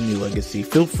 The New Legacy,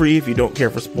 feel free, if you don't care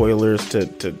for spoilers, to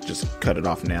just cut it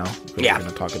off now. Yeah. We're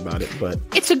going to talk about it, but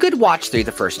it's a good watch through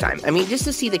the first time. I mean, just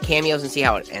to see the cameos and see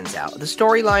how it ends out. The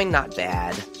storyline, not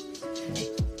bad.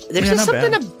 There's just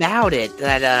something about it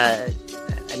that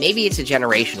maybe it's a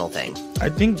generational thing. I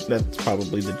think that's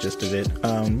probably the gist of it.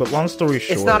 But long story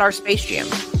short, it's not our Space Jam.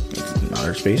 It's not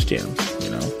our Space Jam, you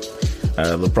know.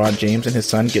 LeBron James and his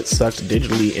son get sucked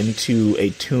digitally into a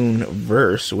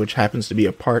Toon-verse, which happens to be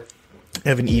a part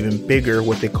of an even bigger,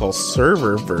 what they call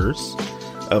server-verse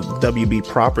of WB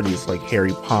properties like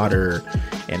Harry Potter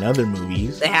and other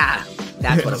movies. Yeah,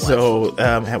 that's what it was. So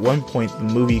at one point, the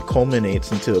movie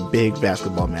culminates into a big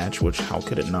basketball match, which how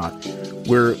could it not?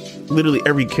 Where literally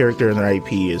every character in their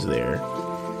IP is there.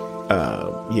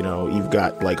 You know, you've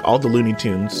got like all the Looney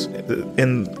Tunes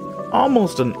in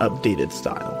almost an updated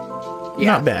style.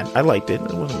 Yeah. Not bad. I liked it.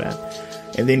 It wasn't bad.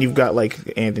 And then you've got like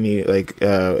Anthony,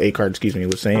 Acard,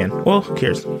 was saying, well, who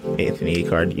cares? Anthony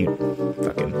Acard, you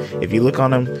fucking, if you look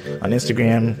on him on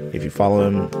Instagram, if you follow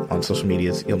him on social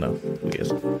medias, you'll know who he is.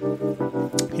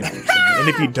 You know, and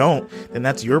if you don't, then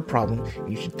that's your problem.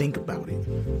 You should think about it.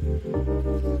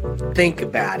 Think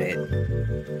about it.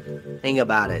 Think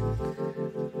about it.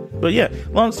 But yeah,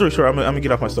 long story short, I'm gonna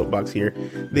get off my soapbox here.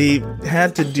 They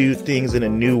had to do things in a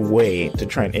new way to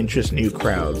try and interest new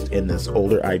crowds in this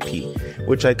older IP,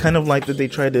 which I kind of like that they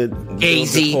tried to do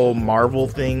the whole Marvel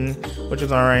thing, which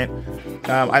is all right.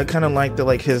 I kind of like that,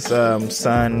 like his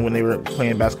son, when they were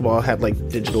playing basketball, had like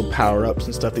digital power ups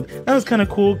and stuff. That was kind of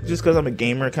cool, just because I'm a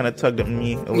gamer. Kind of tugged at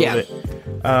me a little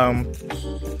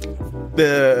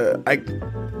bit.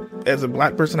 As a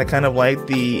black person, I kind of like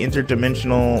the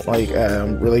interdimensional,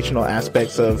 relational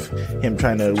aspects of him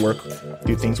trying to work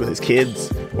through things with his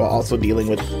kids while also dealing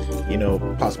with, you know,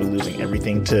 possibly losing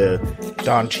everything to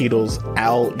Don Cheadle's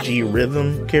Al G.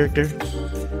 Rhythm character.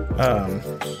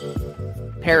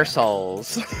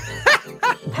 Parasols.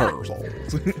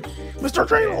 Mr.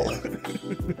 Cheadle.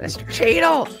 Mr.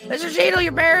 Cheadle. Mr. Cheadle,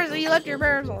 your bears. You left your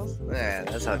parasols.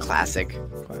 That's a classic.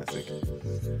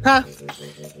 Huh.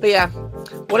 But yeah,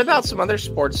 what about some other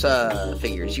sports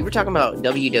figures? You were talking about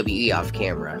WWE off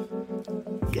camera.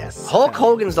 Yes. Hulk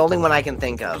Hogan's the only one I can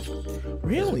think of.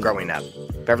 Really? Growing up.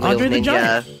 Beverly Hills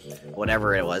Ninja,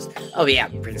 whatever it was. Oh yeah,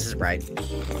 Princess Bride.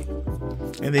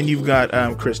 And then you've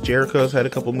got Chris Jericho's had a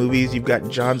couple movies. You've got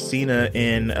John Cena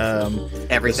in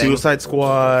everything. The Suicide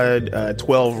Squad,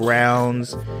 12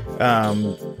 Rounds.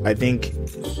 I think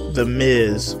The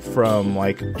Miz from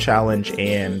like Challenge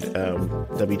and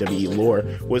WWE lore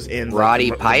was in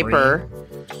Roddy Piper.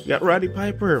 You got Roddy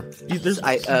Piper. There's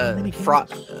so many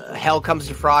Hell Comes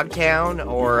to Frogtown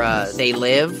or They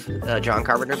Live, John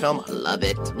Carpenter film. I love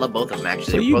it. Love both of them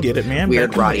actually. So you get it, man.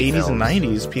 Weird Back in the 80s films. and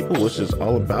 90s, people was just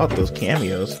all about those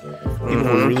cameos. People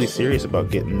were really serious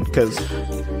about getting, because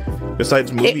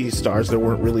besides movie stars, there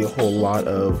weren't really a whole lot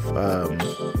of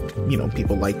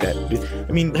people like that.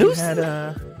 I mean,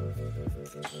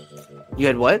 you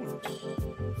had what?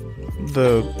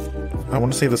 I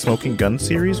want to say the Smoking Gun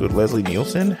series with Leslie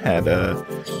Nielsen had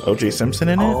O.J. Simpson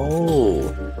in it.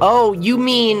 Oh, you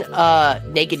mean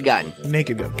Naked Gun?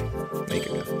 Naked Gun.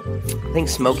 I think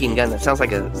Smoking Gun. That sounds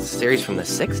like a series from the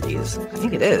 '60s. I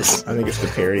think it is. I think it's the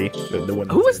parody. The one.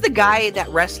 Who was the guy, that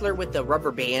wrestler with the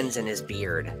rubber bands in his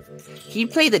beard? He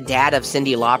played the dad of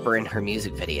Cyndi Lauper in her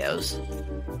music videos.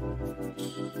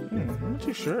 I'm not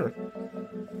too sure.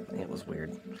 It was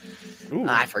weird.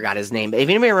 I forgot his name. If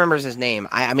anybody remembers his name,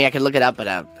 I mean, I could look it up, but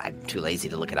I'm too lazy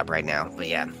to look it up right now. But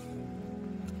yeah,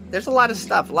 there's a lot of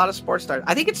stuff, a lot of sports stars.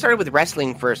 I think it started with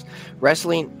wrestling first.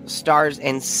 Wrestling stars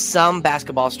and some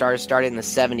basketball stars started in the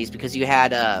 70s because you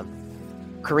had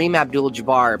Kareem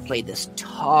Abdul-Jabbar played this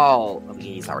tall. I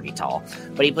mean, he's already tall,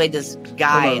 but he played this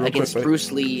guy against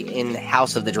Bruce Lee in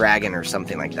House of the Dragon or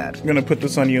something like that. I'm gonna put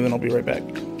this on you, and then I'll be right back.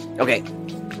 Okay.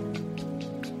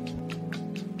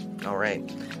 All right.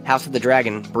 House of the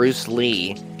Dragon, Bruce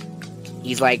Lee.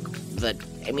 He's like the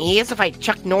I mean, he has to fight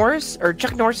Chuck Norris, or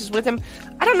Chuck Norris is with him.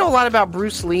 I don't know a lot about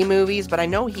Bruce Lee movies, but I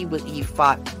know he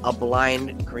fought a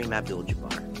blind Kareem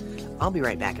Abdul-Jabbar. I'll be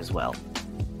right back as well.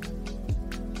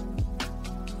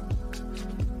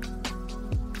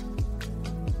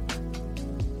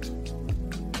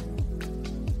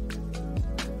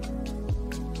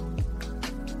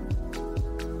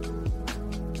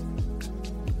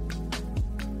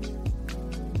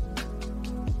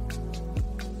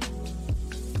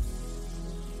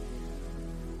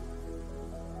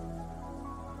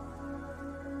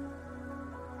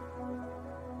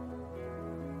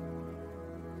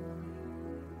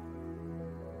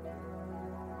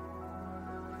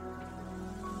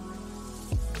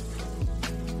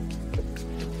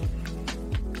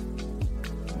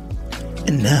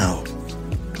 And now,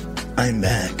 I'm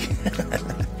back.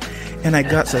 And I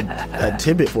got a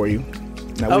tidbit for you.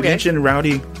 Now, we mentioned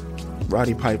Roddy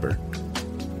Piper.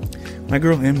 My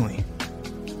girl Emily,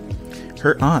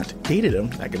 her aunt dated him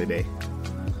back in the day.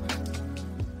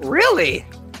 Really?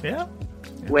 Yeah.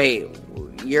 Wait,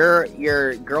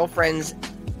 your girlfriend's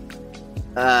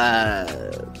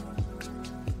aunt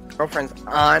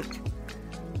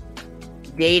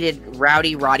dated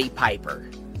Roddy Piper,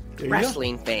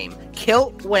 wrestling fame,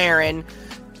 kilt wearing.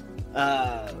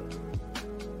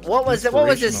 What was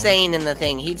his saying in the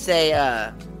thing? He'd say,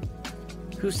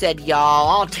 "Who said y'all?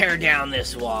 I'll tear down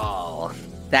this wall."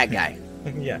 That guy.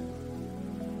 Yeah.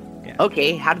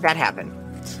 Okay, how did that happen?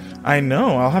 I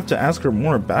know. I'll have to ask her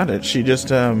more about it. She just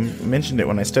mentioned it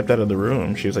when I stepped out of the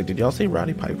room. She was like, "Did y'all say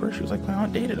Roddy Piper?" She was like, "My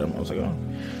aunt dated him." I was like, "Oh,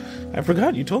 I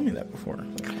forgot you told me that before."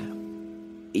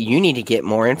 You need to get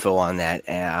more info on that.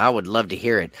 I would love to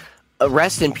hear it.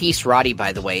 Rest in peace, Roddy,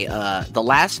 by the way. The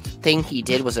last thing he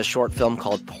did was a short film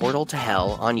called Portal to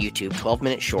Hell on YouTube,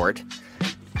 12-minute short,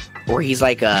 where he's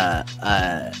like a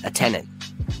tenant.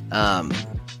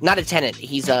 Not a tenant.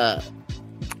 He's a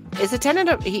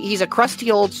tenant. He's a crusty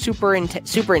old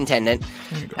superintendent.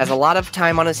 Has a lot of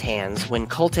time on his hands when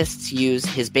cultists use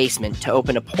his basement to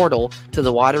open a portal to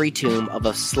the watery tomb of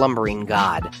a slumbering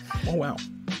god. Oh, wow.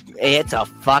 It's a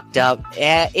fucked up.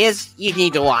 You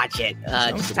need to watch it.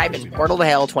 Just type in Portal to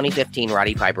Hell 2015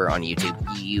 Roddy Piper on YouTube.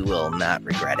 You will not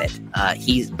regret it.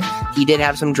 He did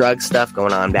have some drug stuff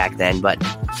going on back then, but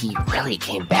he really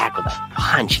came back with a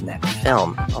punch in that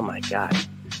film. Oh my god.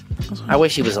 I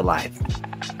wish he was alive.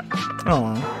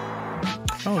 Oh,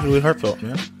 that was really heartfelt,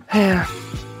 man.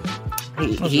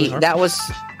 That was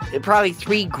probably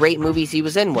 3 great movies he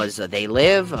was in. Was They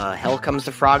Live, Hell Comes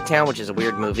to Frogtown, which is a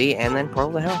weird movie, and then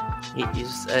Portal to Hell.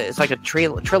 It's like a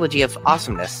trilogy of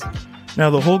awesomeness. Now,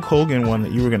 the Hulk Hogan one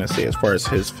that you were going to say as far as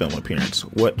his film appearance,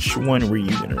 which one were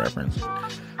you going to reference?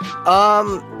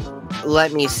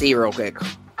 Let me see real quick.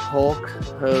 Hulk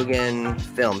Hogan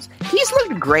films. He's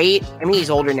looked great. I mean, he's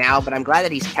older now, but I'm glad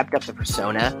that he's kept up the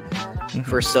persona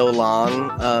for so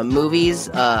long. Movies.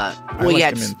 I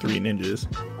liked him in Three Ninjas.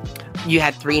 You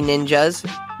had Three Ninjas.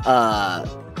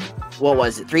 What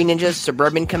was it? Three Ninjas,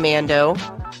 Suburban Commando.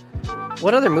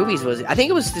 What other movies was it? I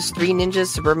think it was just Three Ninjas,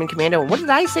 Suburban Commando. What did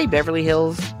I say? Beverly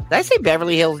Hills? Did I say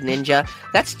Beverly Hills Ninja?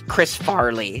 That's Chris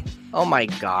Farley. Oh my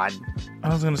god. I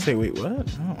was going to say, wait, what?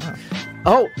 Oh, wow.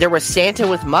 Oh, there was Santa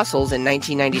with Muscles in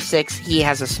 1996. He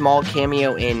has a small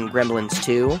cameo in Gremlins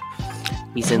 2.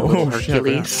 He's in Little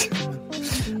Hercules.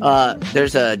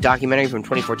 There's a documentary from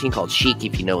 2014 called Sheik,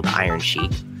 if you know the Iron Sheik.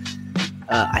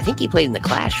 I think he played in the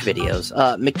Clash videos.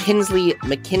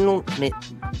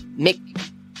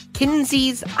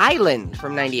 McKinsey's Island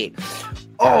from 98.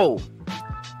 Oh,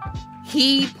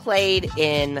 he played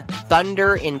in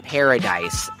Thunder in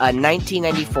Paradise, a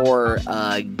 1994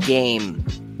 game.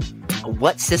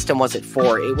 What system was it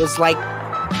for? It was like,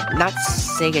 not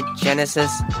Sega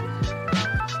Genesis.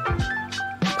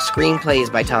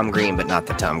 Screenplays by Tom Green, but not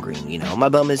the Tom Green. You know, my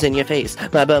bum is in your face.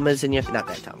 My bum is in your... Not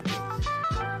that Tom Green.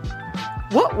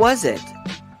 What was it?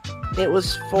 It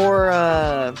was for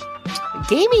a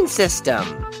gaming system.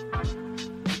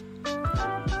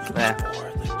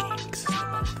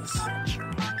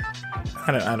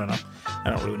 I don't know. I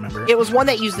don't really remember. It was one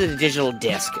that used the digital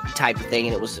disc type of thing,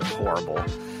 and it was horrible.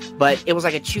 But it was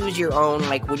like a choose your own,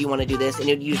 like, what do you want to do this? And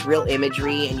it would use real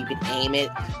imagery, and you could aim it.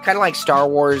 Kind of like Star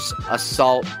Wars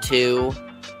Assault 2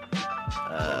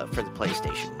 for the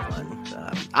PlayStation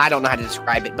 1. I don't know how to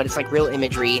describe it, but it's like real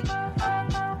imagery.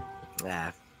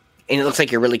 And it looks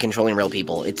like you're really controlling real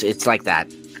people. It's like that.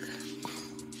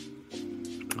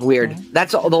 Weird.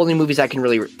 That's the only movies I can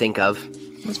really think of.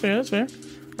 That's fair.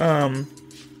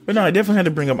 But no, I definitely had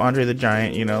to bring up Andre the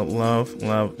Giant. You know, love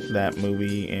that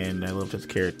movie, and I loved his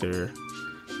character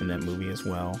in that movie as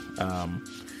well.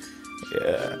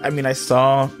 I mean, I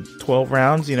saw 12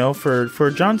 rounds, you know,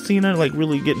 for John Cena, like,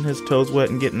 really getting his toes wet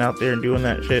and getting out there and doing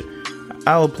that shit.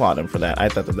 I'll applaud him for that. I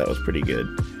thought that was pretty good.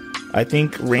 I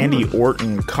think Randy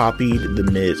Orton copied The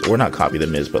Miz, or not copied The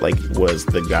Miz, but, like, was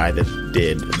the guy that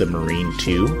did the Marine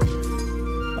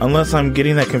 2. Unless I'm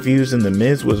getting that confused and The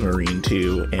Miz was Marine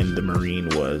 2 and the Marine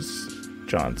was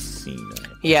John Cena.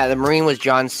 Yeah, the Marine was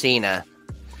John Cena.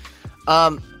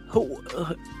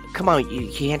 Come on,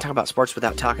 you can't talk about sports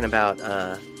without talking about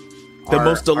the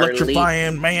most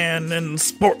electrifying man in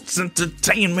sports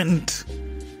entertainment.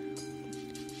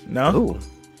 No? Ooh.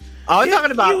 I'm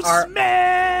talking about our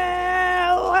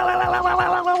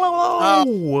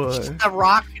The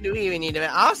Rock. Do we even need to?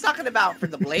 I was talking about for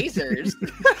the Blazers.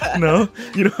 No,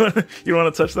 you don't want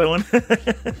to touch that one.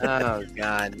 Oh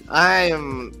God,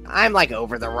 I'm like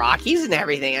over The Rock. He's in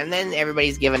everything, and then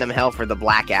everybody's giving him hell for the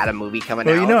Black Adam movie coming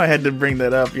out. Well, you know, I had to bring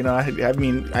that up. You know, I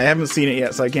mean, I haven't seen it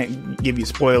yet, so I can't give you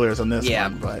spoilers on this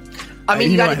one. But I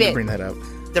mean, you know, I gotta had to bring that up.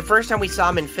 The first time we saw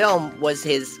him in film was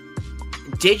his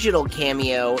digital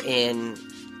cameo in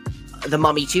The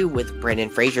Mummy 2 with Brendan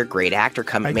Fraser, great actor,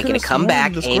 making a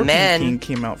comeback. The Scorpion Amen. King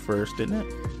came out first, didn't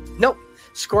it? Nope.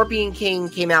 Scorpion King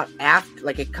came out after,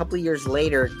 like a couple of years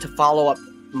later, to follow up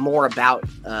more about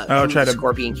try to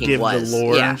Scorpion King give was. the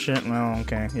lore and shit. Oh,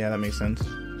 okay, yeah, that makes sense.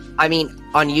 I mean,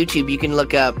 on YouTube you can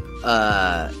look up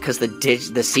because the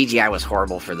CGI was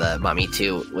horrible for the Mummy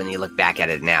 2. When you look back at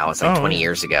it now, it's like 20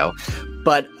 years ago.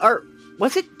 But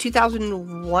was it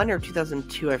 2001 or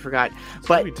 2002? I forgot.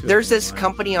 But there's this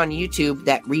company on YouTube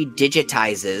that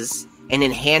redigitizes and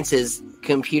enhances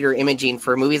computer imaging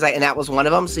for movies, and that was one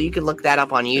of them. So you can look that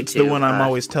up on YouTube. It's the one I'm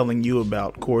always telling you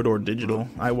about, Corridor Digital.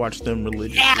 I watch them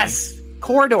religiously. Yes,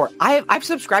 Corridor. I've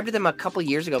subscribed to them a couple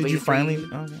years ago. Did you finally?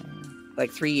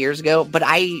 Like 3 years ago, but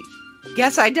I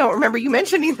guess I don't remember you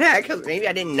mentioning that because maybe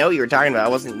I didn't know you were talking about it. I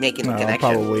wasn't making the connection.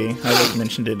 Probably. I just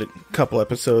mentioned it a couple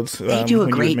episodes. They do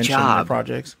a great job.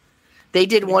 Projects. They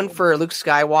did one for Luke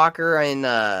Skywalker and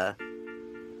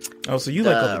so you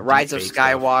like the Rise of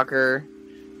Skywalker,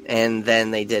 and then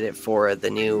they did it for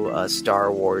the new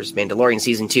Star Wars Mandalorian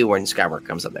Season 2 when Skywalker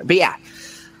comes up there. But yeah,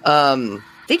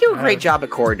 they do a great job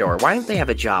at Corridor. Why don't they have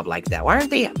a job like that? Why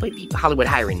aren't they Hollywood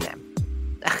hiring them?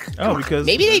 Because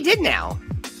maybe they did now.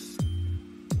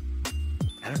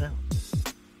 I don't know.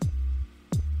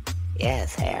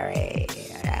 Yes, Harry.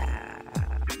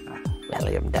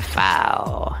 William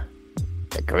Dafoe,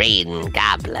 the Green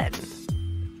Goblin.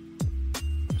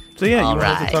 So yeah, you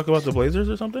want to talk about the Blazers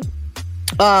or something?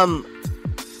 Our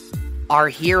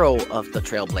hero of the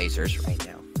Trailblazers right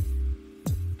now.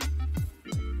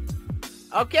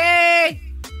 Okay.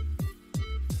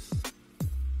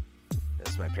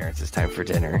 That's my parents. It's time for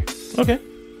dinner. Okay,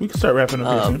 we can start wrapping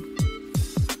up here soon.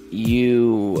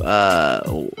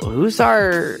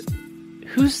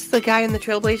 Who's the guy in the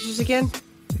Trailblazers again?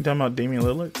 You talking about Damian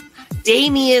Lillard?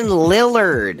 Damian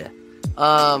Lillard.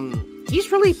 He's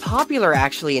really popular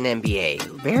actually in NBA.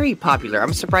 Very popular.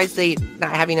 I'm surprised they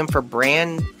not having him for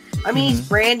brand. I mean, he's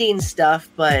branding stuff,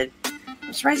 but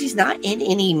I'm surprised he's not in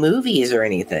any movies or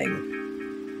anything.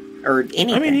 Or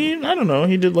anything. I mean, I don't know.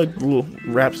 He did like a little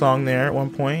rap song there at one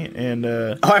point, and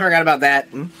I forgot about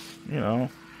that. You know.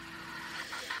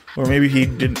 Or maybe he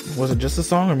did. Was it just a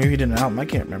song, or maybe he did an album? I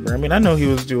can't remember. I mean, I know he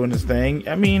was doing his thing.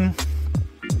 I mean,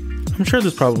 I'm sure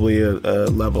there's probably a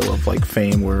level of like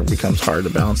fame where it becomes hard to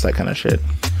balance that kind of shit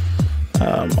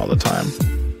all the time.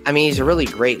 I mean, he's a really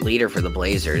great leader for the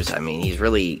Blazers. I mean, he's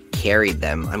really carried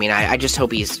them. I mean, I just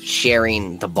hope he's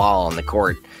sharing the ball on the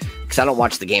court because I don't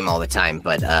watch the game all the time.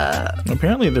 But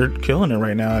apparently, they're killing it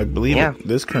right now. I believe at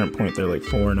this current point they're like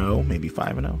 4-0, maybe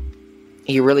 5-0.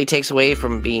 He really takes away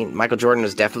from being. Michael Jordan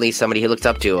was definitely somebody he looked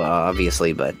up to,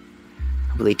 obviously, but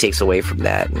really takes away from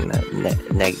that and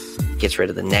gets rid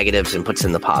of the negatives and puts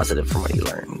in the positive from what he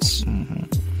learns. Mm-hmm.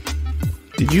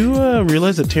 Did you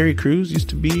realize that Terry Crews used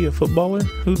to be a footballer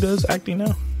who does acting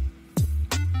now?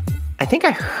 I think I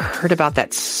heard about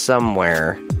that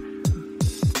somewhere.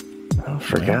 I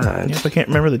forgot. Yes, I can't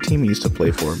remember the team he used to play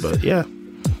for, but yeah.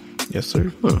 Yes,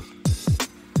 sir.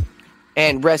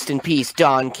 And rest in peace,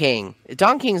 Don King.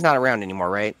 Don King's not around anymore,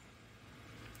 right?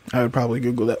 I would probably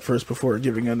Google that first before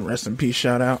giving a rest in peace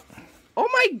shout out. Oh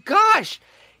my gosh!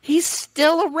 He's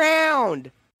still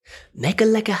around! Mecca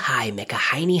lecca hi, mecca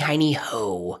hiney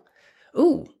ho.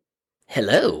 Ooh,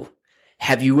 hello.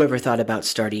 Have you ever thought about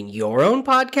starting your own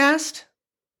podcast?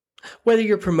 Whether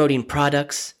you're promoting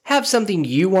products, have something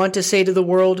you want to say to the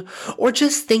world, or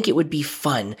just think it would be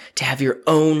fun to have your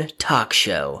own talk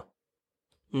show.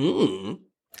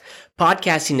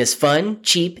 Podcasting is fun,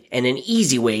 cheap, and an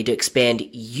easy way to expand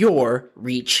your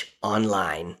reach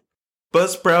online.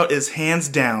 Buzzsprout is hands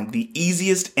down the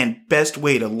easiest and best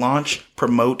way to launch,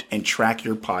 promote, and track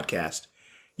your podcast.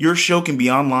 Your show can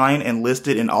be online and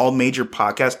listed in all major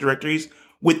podcast directories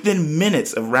within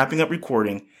minutes of wrapping up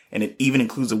recording, and it even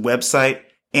includes a website,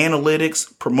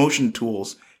 analytics, promotion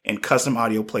tools, and custom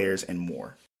audio players and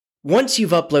more. Once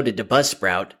you've uploaded to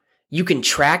Buzzsprout, you can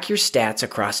track your stats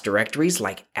across directories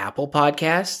like Apple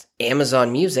Podcasts,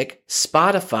 Amazon Music,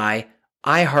 Spotify,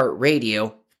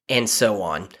 iHeartRadio, and so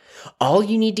on. All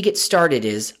you need to get started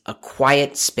is a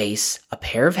quiet space, a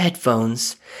pair of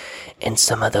headphones, and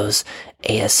some of those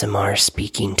ASMR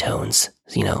speaking tones.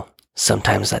 You know,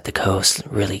 sometimes that the host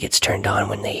really gets turned on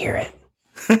when they hear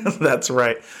it. That's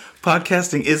right.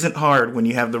 Podcasting isn't hard when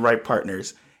you have the right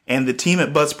partners, and the team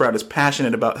at Buzzsprout is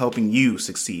passionate about helping you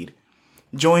succeed.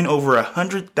 Join over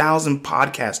 100,000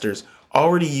 podcasters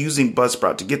already using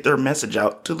Buzzsprout to get their message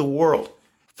out to the world.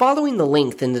 Following the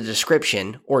link in the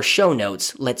description or show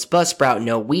notes lets Buzzsprout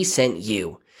know we sent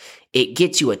you. It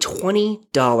gets you a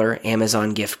 $20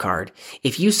 Amazon gift card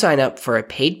if you sign up for a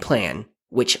paid plan,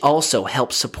 which also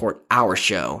helps support our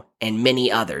show and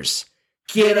many others.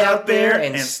 Get out there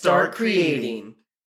and start creating.